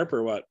keep sharp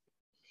or what?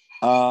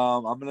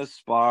 I'm going to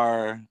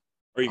spar.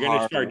 Or you're going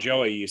to spar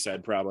Joey, you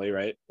said probably,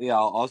 right? Yeah,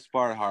 I'll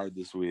spar hard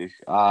this week.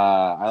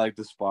 I like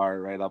to spar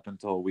right up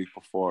until a week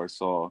before.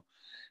 So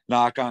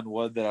knock on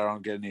wood that I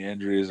don't get any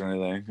injuries or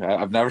anything.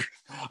 I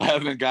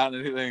haven't gotten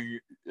anything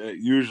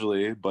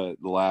usually, but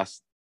the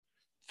last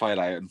fight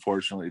I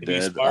unfortunately did.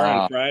 If you spar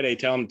on Friday,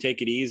 tell them to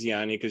take it easy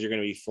on you because you're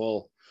going to be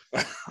full.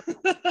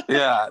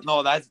 Yeah,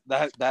 no,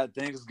 that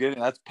thing's getting,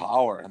 that's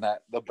power, and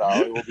that the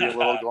belly will be a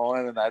little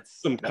going, and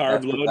that's some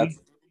carb loading.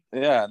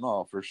 Yeah,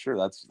 no, for sure.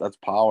 That's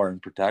power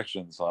and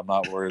protection, so I'm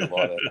not worried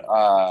about it.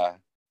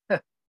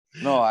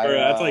 No,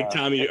 that's like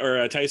Tommy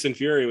or Tyson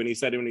Fury when he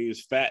said when he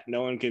was fat,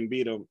 no one can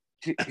beat him.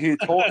 He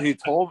told me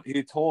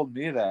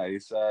that. He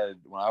said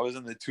when I was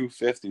in the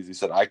 250s, he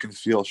said I can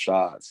feel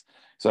shots.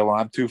 So when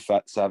I'm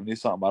 270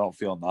 something, I don't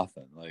feel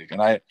nothing. Like,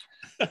 and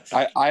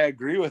I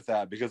agree with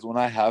that, because when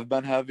I have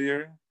been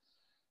heavier,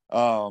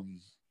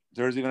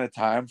 there was even a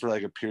time for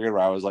like a period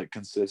where I was like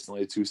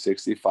consistently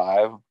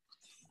 265,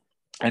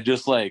 and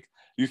just like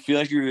you feel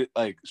like you're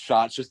like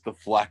shots just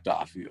deflect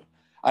off you.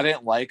 I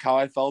didn't like how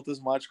I felt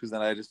as much, because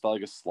then I just felt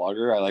like a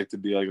slugger. I like to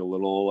be like a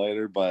little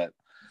lighter, but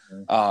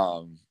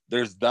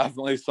there's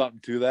definitely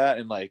something to that.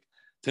 And like,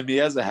 to me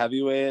as a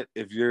heavyweight,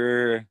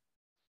 I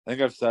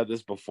think I've said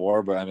this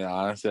before, but I mean,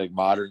 honestly, like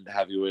modern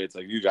heavyweights,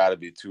 like you got to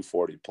be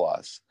 240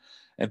 plus,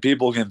 and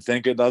people can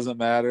think it doesn't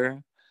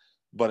matter,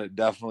 but it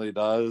definitely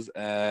does.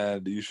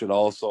 And you should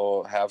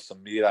also have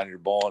some meat on your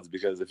bones,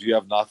 because if you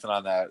have nothing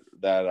on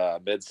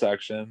that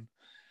midsection,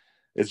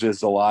 it's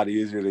just a lot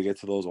easier to get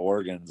to those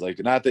organs. Like,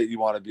 not that you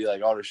want to be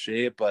like out of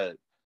shape, but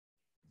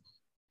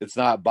it's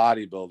not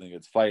bodybuilding,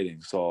 it's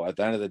fighting. So at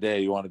the end of the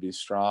day, you want to be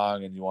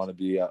strong, and you want to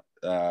be you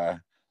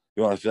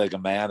want to feel like a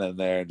man in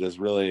there, and just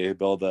really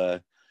build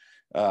a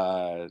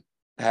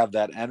have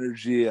that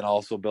energy, and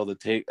also build a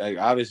take. Like,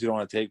 obviously you don't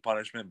want to take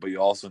punishment, but you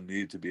also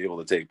need to be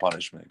able to take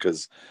punishment,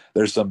 because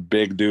there's some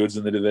big dudes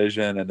in the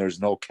division and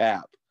there's no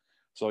cap,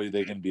 so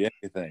they can be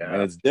anything. Yeah.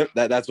 And it's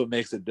that's what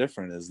makes it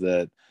different, is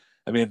that,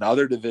 I mean,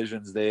 other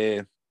divisions,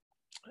 they're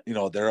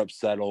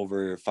upset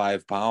over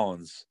 5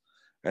 pounds,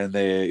 and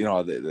they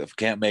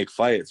can't make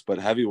fights. But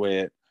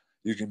heavyweight,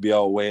 you can be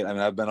outweighed. I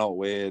mean, I've been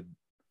outweighed.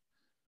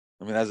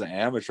 I mean, as an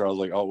amateur, I was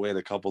like outweighed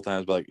a couple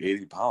times by like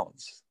 80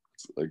 pounds.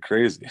 It's like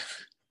crazy.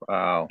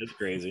 Wow. It's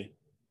crazy.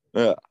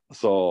 Yeah.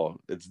 So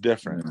it's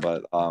different,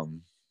 but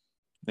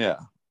yeah.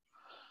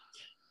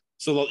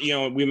 So,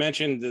 we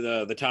mentioned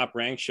the Top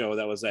Rank show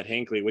that was at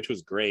Hinckley, which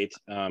was great.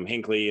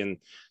 Hinckley and,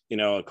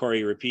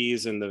 Corey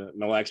Rapiz and the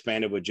Mille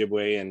Expanded with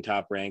Ojibwe and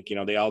Top Rank,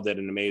 they all did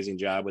an amazing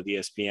job with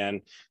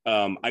ESPN.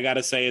 I got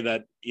to say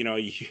that,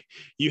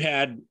 you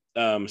had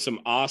some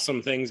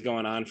awesome things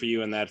going on for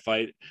you in that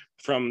fight,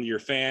 from your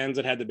fans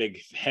that had the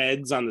big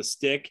heads on the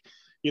stick,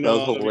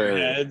 your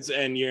heads,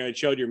 and it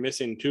showed your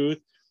missing tooth.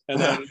 And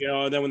then,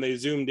 then when they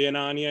zoomed in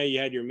on you, you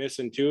had your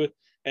missing tooth.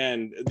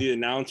 And the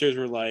announcers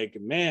were like,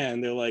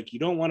 man, they're like, you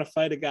don't want to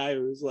fight a guy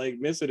who's like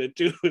missing a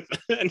tooth.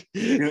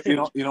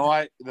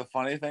 The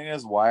funny thing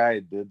is why I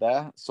did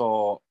that.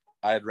 So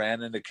I had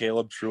ran into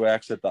Caleb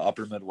Truex at the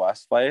Upper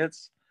Midwest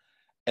fights.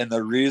 And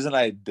the reason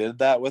I did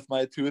that with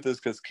my tooth is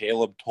because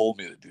Caleb told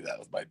me to do that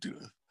with my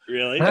tooth.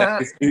 Really?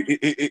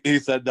 He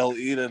said, they'll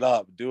eat it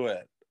up. Do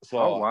it.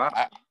 So wow.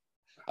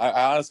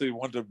 I honestly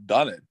wouldn't have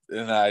done it.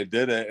 And I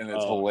did it. And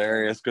it's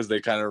hilarious, because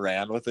they kind of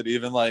ran with it.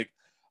 Even like,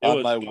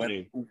 even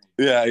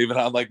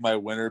on like my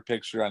winter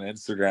picture on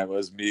Instagram, it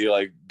was me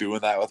like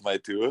doing that with my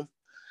tooth.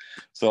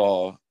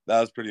 So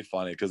that was pretty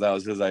funny, because that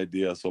was his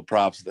idea. So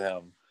props to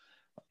him.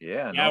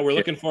 Yeah, we're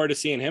looking forward to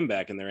seeing him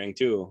back in the ring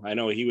too. I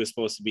know he was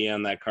supposed to be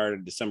on that card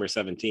on December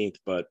 17th,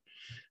 but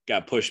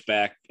got pushed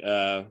back.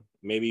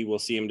 Maybe we'll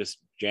see him just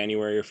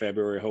January or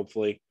February,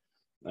 hopefully.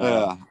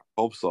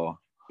 Hope so.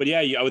 But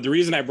yeah, the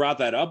reason I brought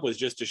that up was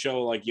just to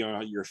show, like,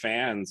 your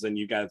fans, and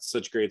you got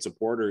such great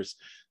supporters.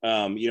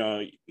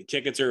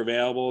 Tickets are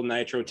available,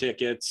 Nitro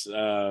tickets.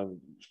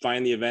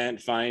 Find the event,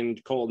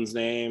 find Colton's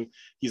name.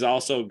 He's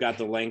also got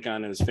the link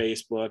on his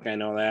Facebook. I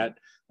know that.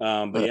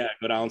 But yeah,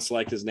 go down and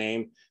select his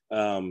name.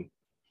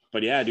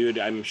 But yeah, dude,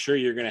 I'm sure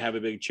you're going to have a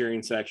big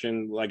cheering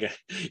section. Like,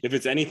 if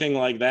it's anything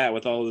like that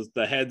with all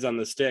the heads on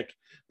the stick,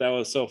 that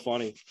was so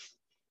funny.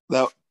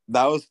 That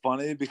was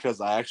funny, because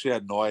I actually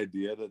had no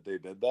idea that they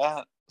did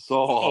that.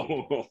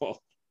 So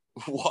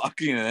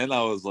walking in,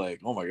 I was like,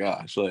 oh my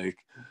gosh, like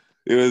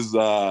it was,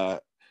 I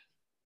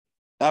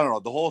don't know.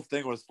 The whole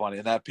thing was funny.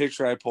 And that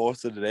picture I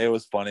posted today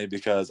was funny,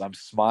 because I'm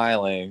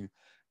smiling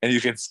and you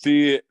can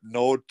see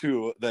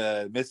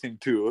the missing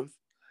tooth.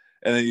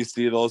 And then you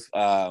see those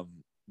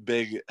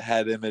big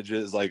head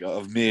images like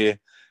of me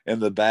in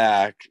the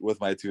back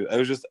with my tooth.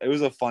 It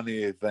was a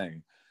funny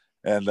thing.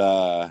 And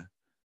that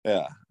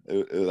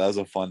was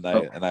a fun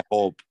night. And I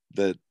hope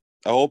that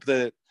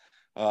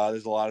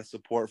there's a lot of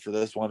support for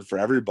this one for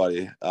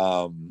everybody.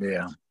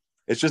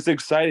 It's just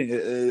exciting.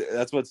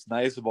 That's what's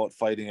nice about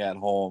fighting at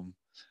home.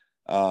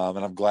 And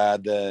I'm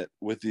glad that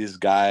with these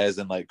guys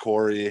and like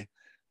Corey,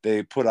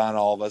 they put on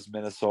all of us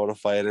Minnesota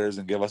fighters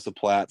and give us a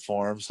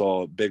platform.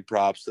 So big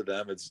props to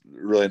them. It's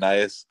really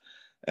nice.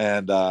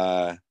 And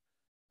I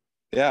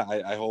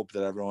hope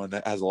that everyone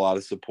has a lot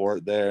of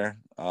support there.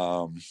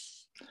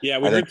 Yeah,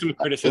 we heard some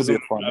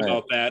criticism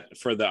about that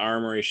for the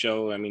Armory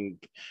show. I mean,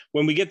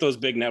 when we get those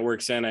big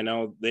networks in, I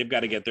know they've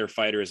got to get their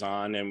fighters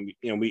on, and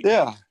we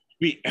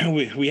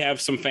have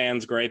some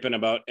fans griping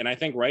about, and I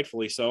think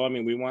rightfully so. I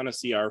mean, we want to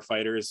see our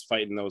fighters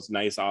fight in those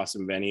nice,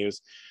 awesome venues,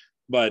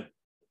 but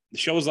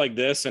shows like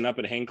this and up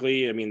at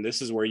Hinckley, I mean,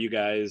 this is where you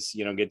guys,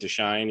 get to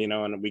shine,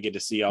 and we get to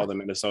see all the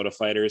Minnesota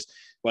fighters.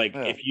 Like,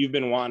 if you've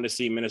been wanting to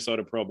see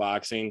Minnesota pro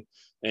boxing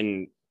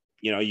and,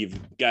 you've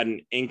got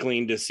an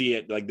inkling to see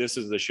it, like, this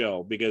is the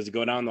show, because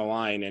go down the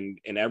line and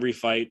in every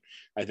fight,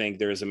 I think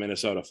there's a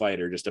Minnesota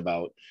fighter just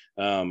about.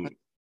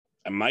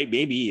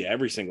 Maybe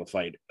every single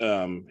fight.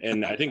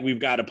 And I think we've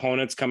got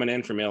opponents coming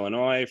in from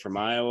Illinois, from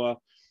Iowa,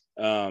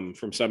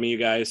 from some of you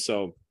guys.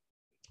 So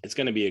it's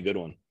going to be a good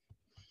one.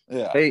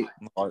 Yeah.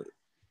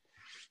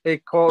 Hey,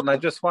 Colton, I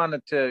just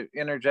wanted to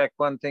interject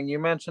one thing. You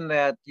mentioned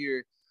that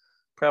you're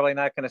probably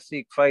not going to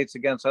seek fights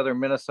against other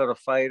Minnesota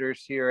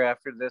fighters here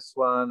after this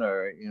one,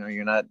 or,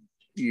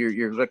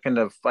 you're looking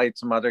to fight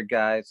some other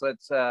guys.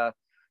 Let's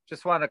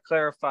just want to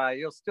clarify.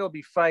 You'll still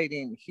be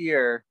fighting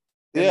here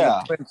in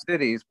the Twin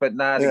Cities, but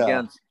not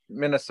against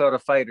Minnesota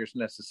fighters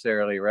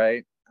necessarily,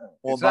 right?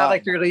 Well, it's not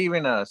like you're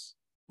leaving us.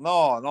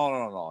 No.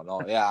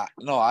 Yeah,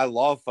 no, I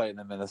love fighting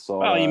in Minnesota.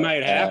 Well, you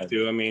might have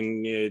to. I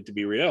mean, to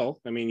be real,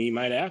 I mean, you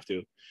might have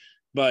to.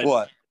 But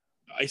what?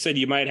 I said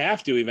you might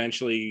have to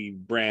eventually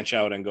branch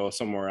out and go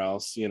somewhere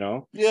else,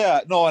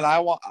 Yeah, no, and I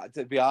want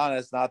to be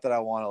honest, not that I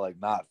want to like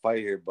not fight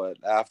here, but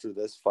after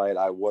this fight,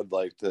 I would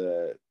like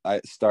to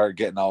start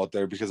getting out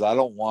there, because I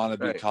don't want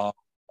to become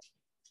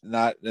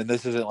not, and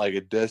this isn't like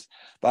a diss,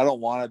 but I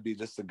don't want to be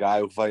just a guy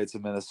who fights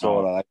in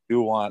Minnesota. I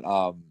do want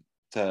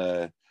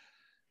to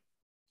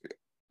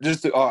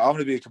just I'm going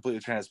to be completely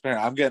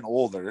transparent. I'm getting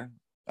older,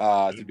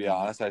 to be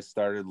honest. I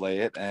started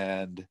late,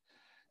 and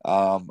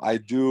I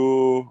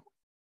do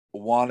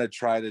want to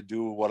try to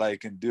do what I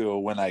can do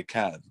when I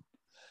can.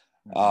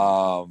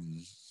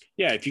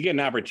 Yeah, if you get an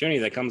opportunity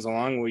that comes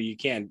along where you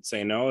can't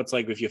say no, it's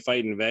like if you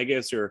fight in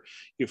Vegas or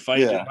you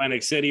fight in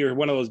Atlantic City or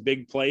one of those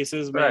big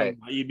places, man,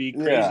 you'd be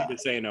crazy to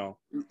say no.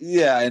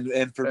 Yeah,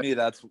 and for me,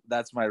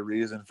 that's my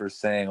reason for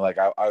saying, like,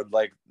 I would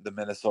like the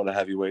Minnesota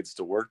heavyweights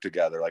to work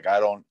together. Like, I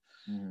don't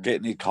get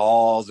any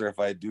calls, or if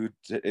I do,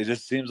 it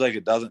just seems like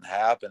it doesn't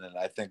happen, and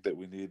I think that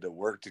we need to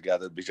work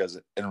together, because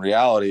in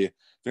reality, if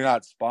you're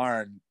not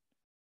sparring,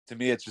 to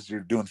me, it's just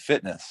you're doing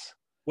fitness.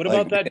 What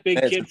about that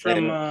big kid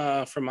from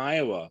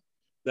Iowa?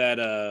 That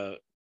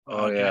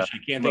gosh, I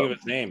can't think of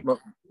his name.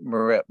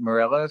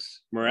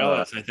 Morales,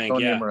 I think.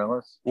 Tony yeah.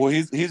 Morales. Well,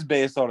 he's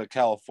based out of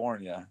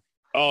California.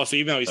 Oh, so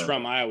even though he's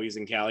from Iowa, he's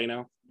in Cali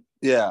now.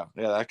 Yeah,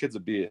 that kid's a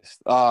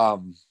beast.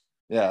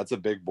 Yeah, it's a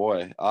big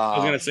boy. I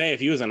was gonna say, if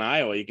he was in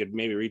Iowa, you could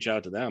maybe reach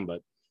out to them,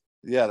 but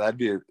that'd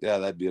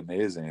be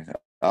amazing.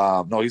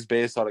 No, he's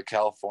based out of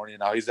California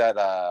now. He's at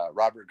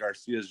Robert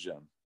Garcia's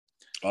gym.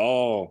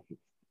 Oh,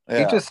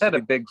 yeah. He just had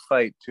a big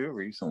fight too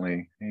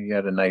recently. He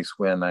had a nice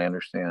win, I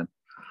understand.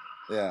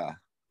 Yeah.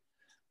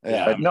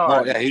 But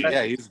no,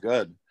 he's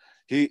good.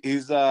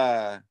 He's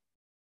like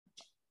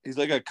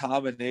a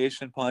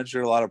combination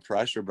puncher, a lot of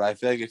pressure. But I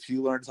feel like if he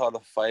learns how to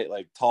fight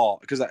like tall,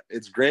 because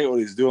it's great what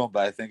he's doing,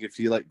 but I think if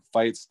he like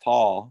fights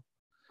tall,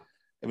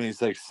 I mean,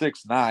 he's like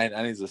 6'9"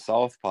 and he's a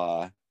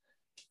southpaw.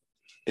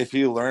 If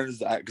he learns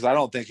that, because I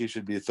don't think he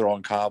should be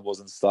throwing combos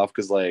and stuff,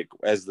 because like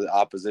as the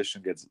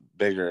opposition gets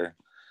bigger,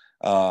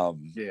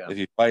 if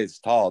he fights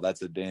tall,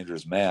 that's a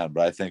dangerous man.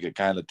 But I think it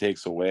kind of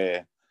takes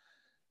away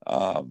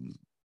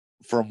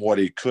from what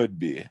he could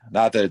be.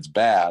 Not that it's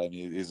bad. I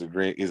mean,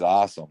 he's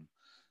awesome.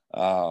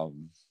 But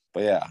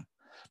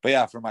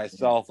yeah, for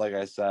myself, like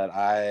I said,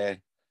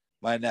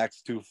 my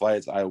next two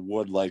fights, I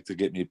would like to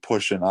get me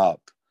pushing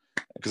up,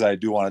 because I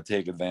do want to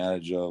take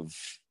advantage of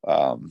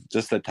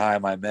just the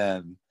time I'm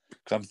in.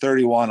 Because I'm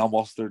 31,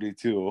 almost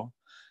 32.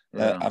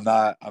 Yeah. I'm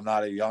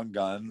not a young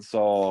gun,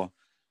 so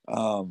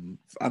I'm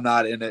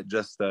not in it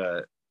just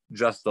to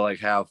like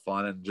have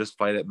fun and just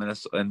fight in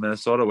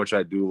Minnesota, which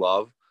I do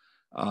love.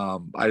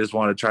 I just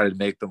want to try to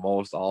make the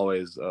most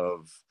always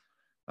of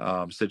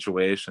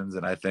situations,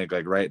 and I think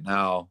like right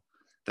now,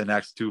 the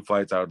next two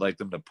fights, I would like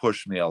them to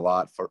push me a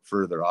lot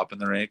further up in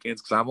the rankings,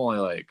 because I'm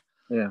only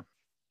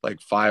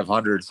like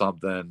 500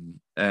 something,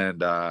 and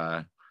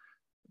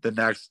the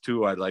next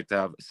two I'd like to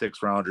have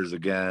 6 rounders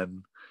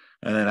again,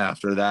 and then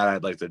after that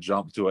I'd like to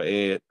jump to an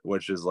 8,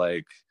 which is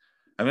like,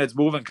 I mean, it's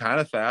moving kind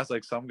of fast.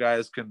 Like some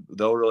guys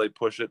they'll really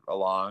push it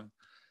along,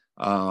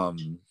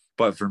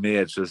 but for me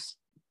it's just,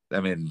 I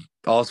mean,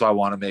 also I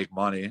want to make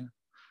money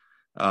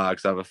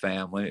because I have a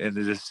family, and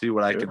to just see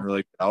what I can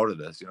really get out of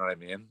this, you know what I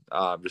mean?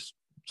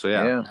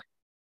 Yeah.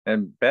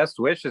 And best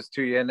wishes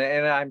to you, and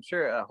I'm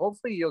sure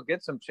hopefully you'll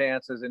get some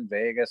chances in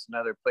Vegas and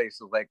other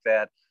places like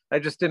that. I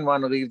just didn't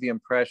want to leave the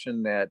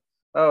impression that,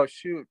 oh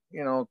shoot,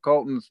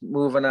 Colton's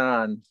moving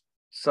on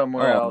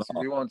somewhere else. No.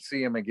 We won't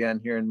see him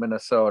again here in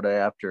Minnesota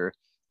after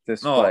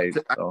this fight.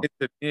 So.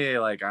 To me,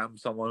 like, I'm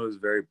someone who's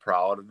very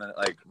proud of it.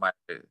 Like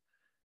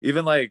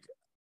even like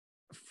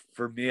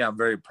for me, I'm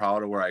very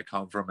proud of where I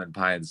come from in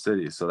Pine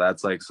City. So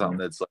that's like something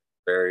that's like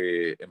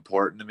very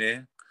important to me.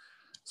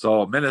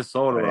 So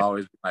Minnesota would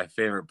always be my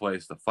favorite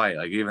place to fight.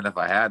 Like even if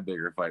I had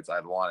bigger fights,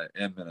 I'd want it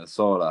in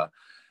Minnesota.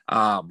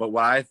 But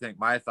what I think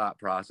my thought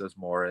process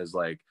more is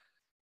like,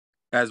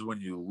 as when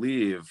you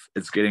leave,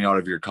 it's getting out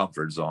of your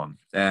comfort zone.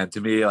 And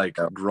to me, like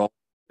growth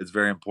it's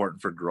very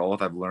important for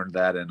growth. I've learned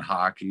that in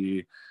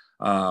hockey,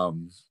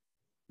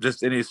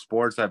 just any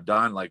sports I've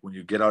done. Like when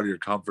you get out of your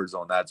comfort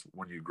zone, that's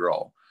when you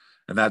grow.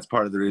 And that's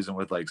part of the reason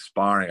with like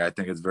sparring, I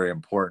think it's very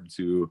important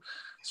to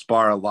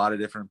spar a lot of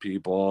different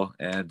people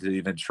and to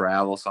even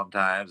travel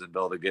sometimes and be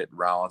able to get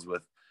rounds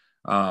with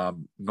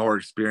more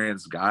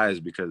experienced guys,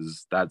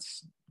 because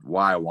that's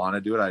why I want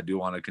to do it. I do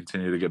want to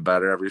continue to get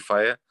better every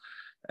fight.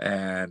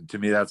 And to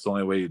me, that's the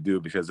only way you do,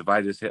 because if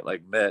I just hit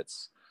like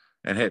mitts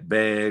and hit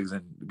bags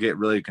and get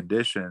really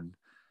conditioned,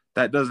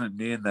 that doesn't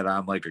mean that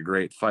I'm like a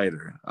great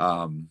fighter.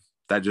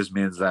 That just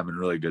means that I'm in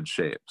really good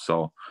shape.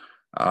 So,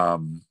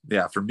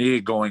 yeah, for me,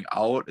 going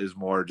out is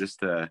more just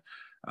to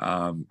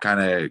kind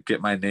of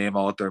get my name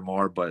out there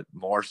more, but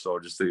more so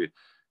just to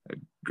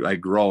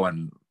like grow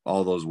in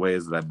all those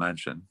ways that I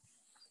mentioned.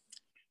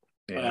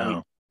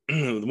 Yeah.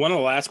 One of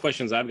the last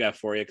questions I've got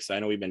for you, because I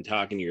know we've been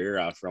talking your ear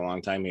out for a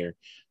long time here,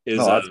 is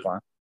that's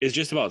fine. Is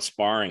just about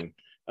sparring.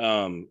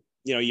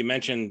 You know, you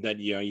mentioned that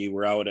you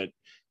were out at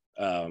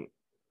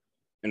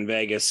in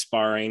Vegas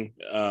sparring.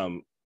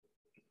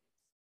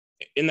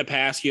 In the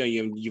past,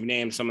 you've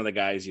named some of the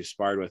guys you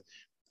sparred with.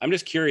 I'm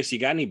just curious, you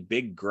got any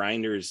big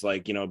grinders,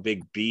 like,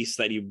 big beasts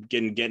that you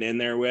can get in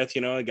there with,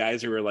 the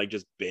guys who are like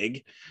just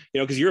big,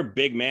 because you're a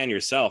big man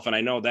yourself. And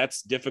I know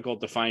that's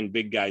difficult to find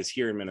big guys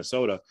here in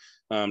Minnesota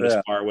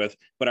to spar with,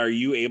 but are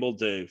you able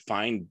to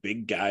find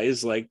big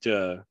guys like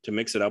to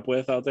mix it up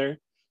with out there?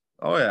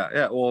 Oh yeah.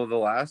 Yeah. Well, the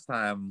last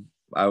time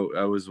I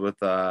was with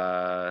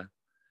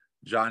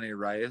Johnny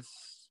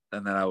Rice,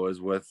 and then I was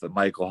with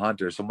Michael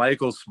Hunter. So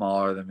Michael's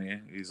smaller than me.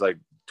 He's like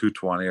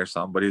 220 or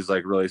something, but he's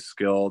like really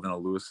skilled and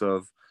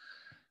elusive.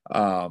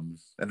 And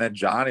then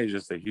Johnny's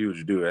just a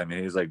huge dude. I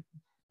mean, he's like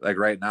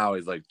right now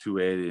he's like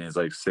 280 and he's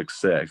like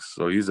 6'6",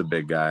 so he's a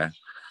big guy.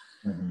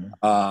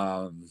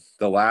 Mm-hmm.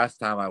 The last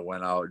time I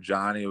went out,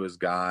 Johnny was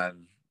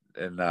gone,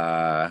 and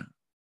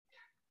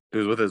he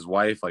was with his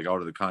wife, like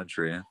out of the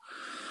country.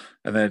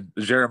 And then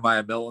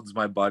Jeremiah Milton's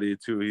my buddy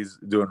too. He's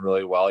doing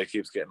really well. He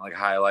keeps getting like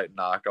highlight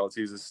knockouts.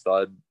 He's a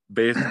stud.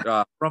 Based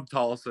from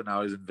Tulsa,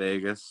 now he's in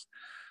Vegas.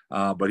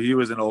 But he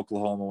was in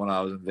Oklahoma when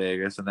I was in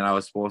Vegas. And then I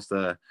was supposed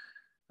to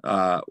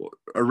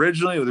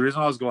originally, the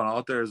reason I was going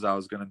out there is I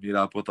was going to meet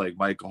up with like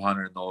Michael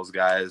Hunter and those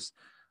guys.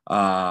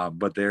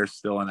 But they're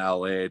still in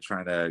LA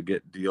trying to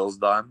get deals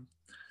done.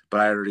 But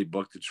I already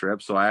booked a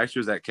trip. So I actually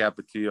was at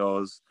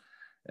Capetillo's,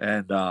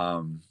 and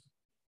I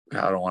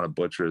don't want to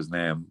butcher his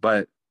name,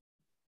 but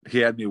he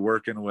had me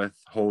working with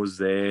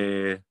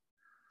Jose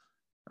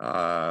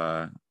Uztek.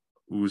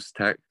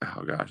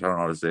 Oh gosh, I don't know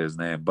how to say his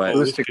name, but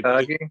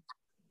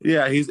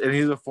yeah, he's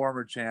a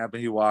former champ,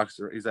 and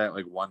he's at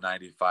like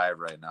 195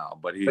 right now.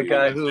 But the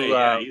guy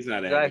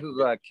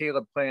who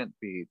Caleb Plant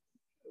beat.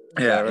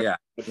 Yeah.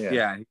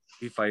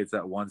 He fights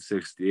at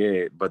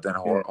 168, but then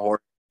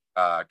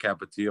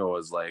Capetillo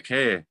was like,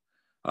 "Hey,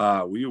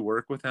 will you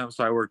work with him?"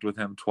 So I worked with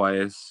him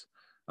twice.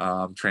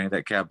 Trained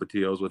at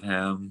Capetillo's with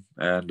him,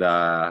 and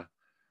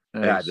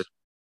nice.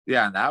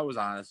 And that was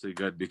honestly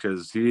good,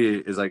 because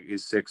he's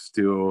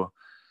 6'2"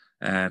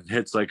 and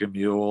hits like a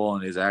mule,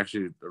 and he's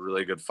actually a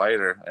really good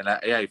fighter. And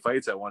he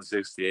fights at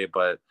 168,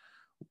 but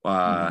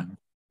and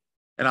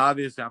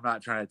obviously I'm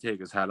not trying to take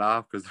his head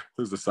off because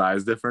there's a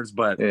size difference,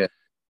 but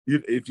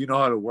if you know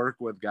how to work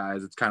with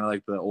guys, it's kind of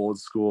like the old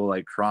school,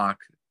 like Kronk,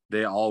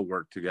 they all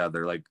work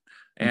together. Like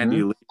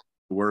Andy Lee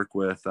work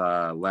with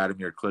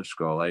Vladimir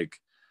Klitschko, like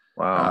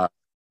wow.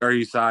 Or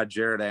you saw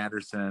Jared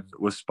Anderson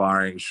was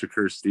sparring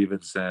Shakur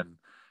Stevenson.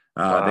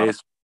 So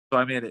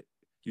I mean,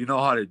 you know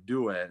how to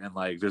do it and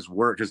like just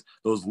work, because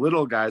those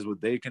little guys,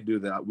 what they can do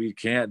that we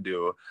can't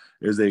do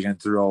is they can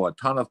throw a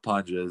ton of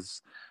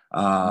punches.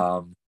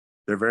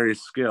 They're very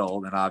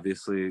skilled, and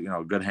obviously,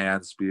 good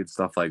hand speed,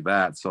 stuff like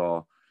that.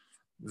 So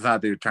it's not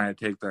that you're trying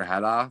to take their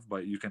head off,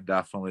 but you can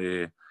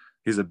definitely,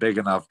 he's a big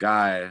enough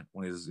guy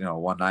when he's,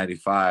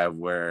 195,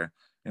 where,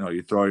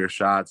 you throw your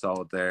shots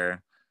out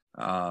there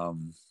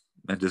and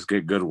just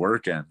get good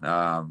work in.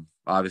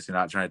 Obviously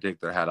not trying to take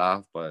their head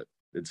off, but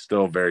it's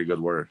still very good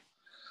work.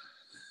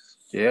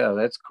 Yeah,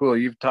 that's cool.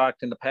 You've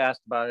talked in the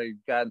past about it.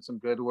 You've gotten some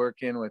good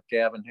work in with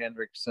Gavin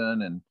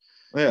Hendrickson, and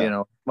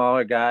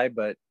smaller guy,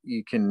 but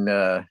you can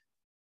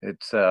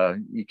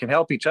you can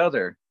help each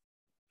other.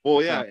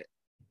 Well, yeah.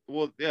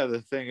 Well, yeah,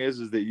 the thing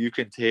is that you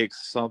can take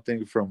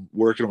something from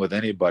working with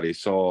anybody.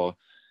 So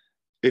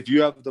if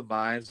you have the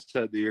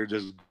mindset that you're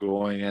just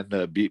going in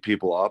to beat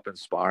people up and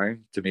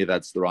sparring, to me,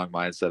 that's the wrong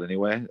mindset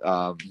anyway.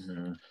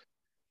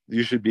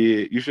 You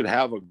should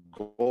have a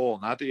goal,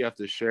 not that you have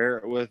to share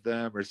it with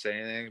them or say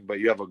anything, but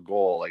you have a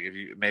goal. Like if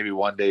you, maybe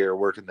one day you're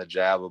working the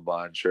jab a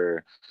bunch,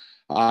 or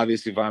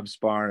obviously if I'm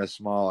sparring a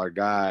smaller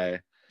guy,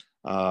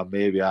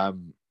 maybe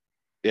I'm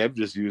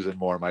just using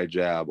more of my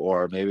jab,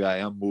 or maybe I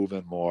am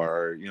moving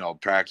more, or,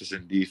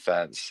 practicing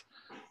defense.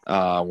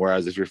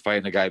 Whereas if you're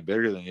fighting a guy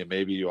bigger than you,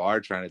 maybe you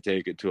are trying to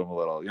take it to him a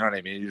little. You know what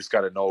I mean? You just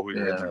got to know who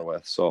you're in there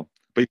with. So,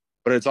 but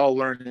it's all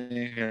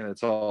learning and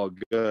it's all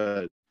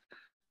good.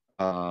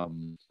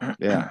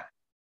 Yeah.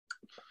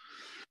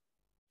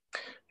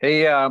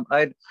 Hey,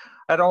 I'd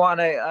I don't want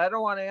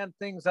to end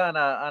things on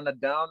a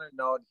downer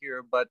note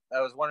here, but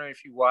I was wondering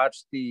if you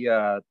watched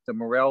the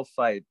Morrell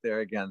fight there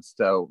against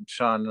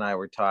Sean and I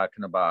were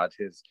talking about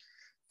his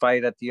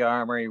fight at the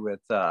Armory with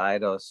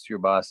Eidos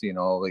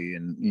Yerbasinoli,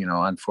 and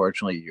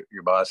unfortunately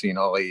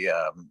Yerbasinoli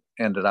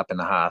ended up in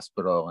the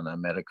hospital in a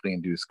medically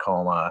induced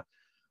coma.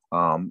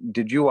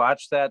 Did you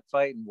watch that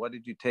fight, and what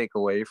did you take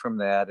away from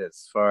that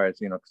as far as,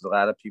 because a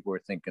lot of people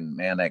were thinking,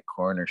 man, that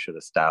corner should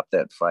have stopped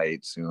that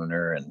fight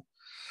sooner. And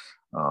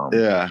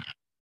Yeah.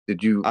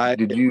 I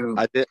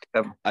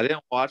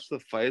didn't watch the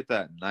fight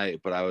that night,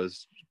 but I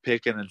was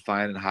picking and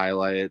finding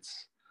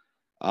highlights.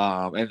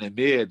 And to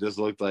me, it just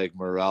looked like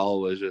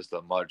Morrell was just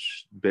a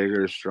much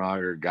bigger,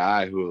 stronger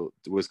guy who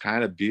was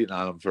kind of beating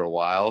on him for a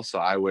while. So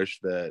I wish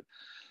that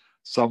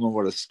someone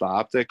would have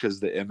stopped it,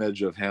 because the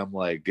image of him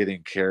like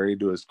getting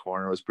carried to his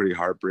corner was pretty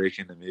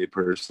heartbreaking to me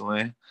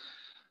personally.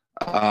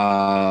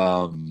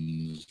 I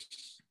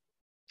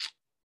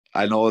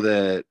know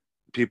that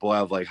people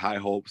have like high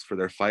hopes for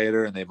their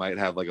fighter and they might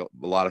have like a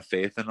lot of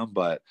faith in them,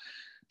 but at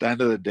the end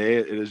of the day,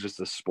 it is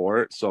just a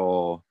sport.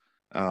 So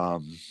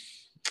to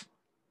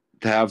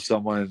have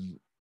someone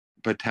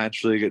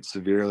potentially get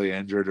severely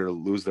injured or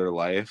lose their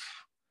life,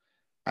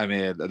 I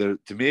mean,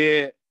 to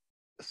me,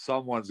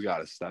 someone's got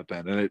to step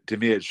in, and to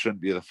me, it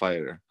shouldn't be the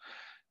fighter.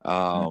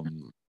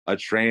 A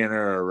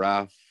trainer, a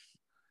ref.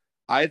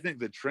 I think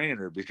the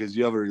trainer, because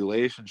you have a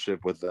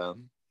relationship with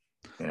them,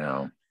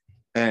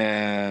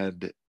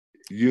 and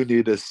you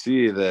need to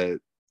see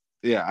that.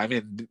 Yeah, I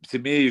mean, to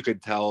me, you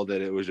could tell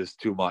that it was just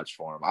too much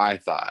for him, I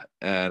thought,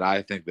 and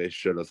I think they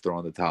should have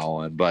thrown the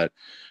towel in. But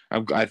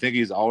I think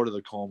he's out of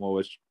the coma,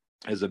 which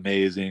is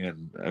amazing,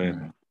 and I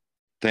mean,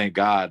 thank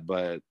God.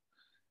 But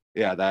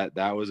yeah,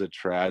 that was a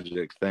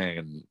tragic thing,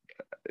 and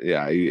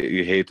yeah,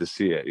 you hate to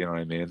see it, you know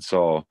what I mean?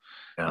 So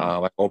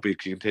I hope he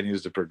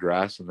continues to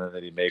progress, and then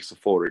that he makes a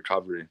full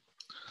recovery.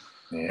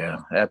 Yeah,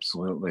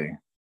 absolutely.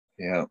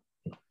 Yeah.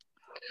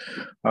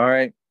 All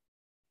right.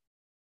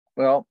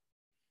 Well,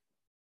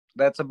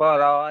 that's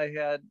about all I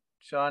had.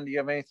 Sean, do you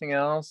have anything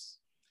else?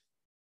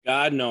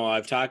 God, no,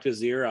 I've talked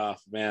his ear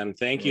off, man.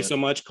 Thank you so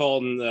much,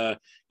 Colton.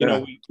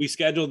 We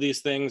scheduled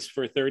these things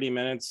for 30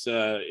 minutes,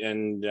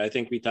 and I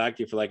think we talked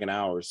to you for like an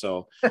hour.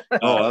 So,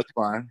 that's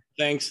fine.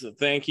 Thanks.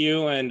 Thank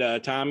you.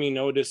 And Tommy,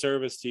 no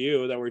disservice to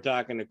you that we're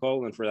talking to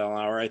Colton for that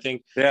hour. I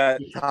think. Yeah,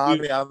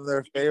 Tommy, I'm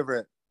their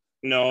favorite.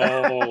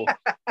 No.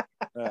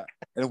 Yeah.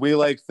 And we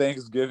like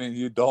Thanksgiving,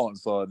 you don't.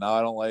 So now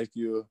I don't like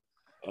you.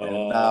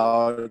 And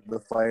now the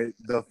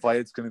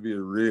fight's going to be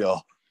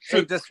real.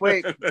 Hey, just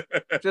wait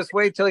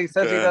till he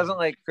says he doesn't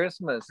like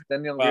Christmas.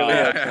 Then you'll really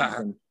have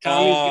something.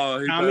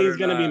 Tommy's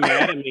gonna be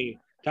mad at me.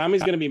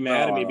 Tommy's gonna be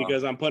mad at me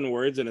because I'm putting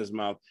words in his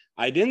mouth.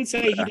 I didn't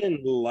say he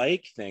didn't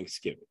like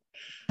Thanksgiving,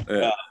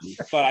 but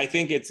I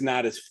think it's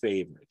not his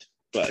favorite.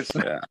 But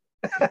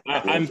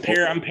I'm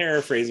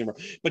paraphrasing.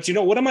 But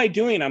what am I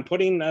doing? I'm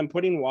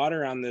putting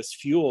water on this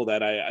fuel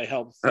that I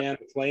help fan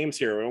the flames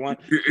here. I want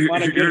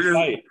a good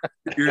fight.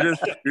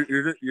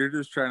 You're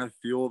just trying to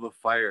fuel the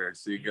fire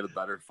so you get a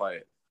better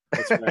fight.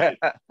 That's right.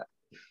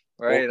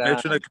 Right.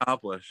 Mission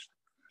accomplished.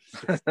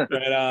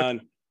 Right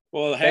on.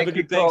 Well, have a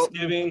good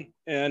Thanksgiving,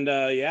 and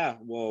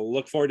we'll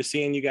look forward to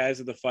seeing you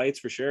guys at the fights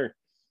for sure.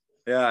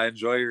 Yeah,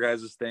 enjoy your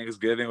guys'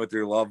 Thanksgiving with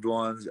your loved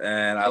ones,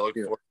 and I look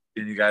forward to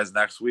seeing you guys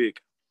next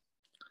week.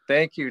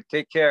 Thank you.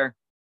 Take care.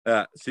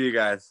 Yeah, see you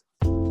guys.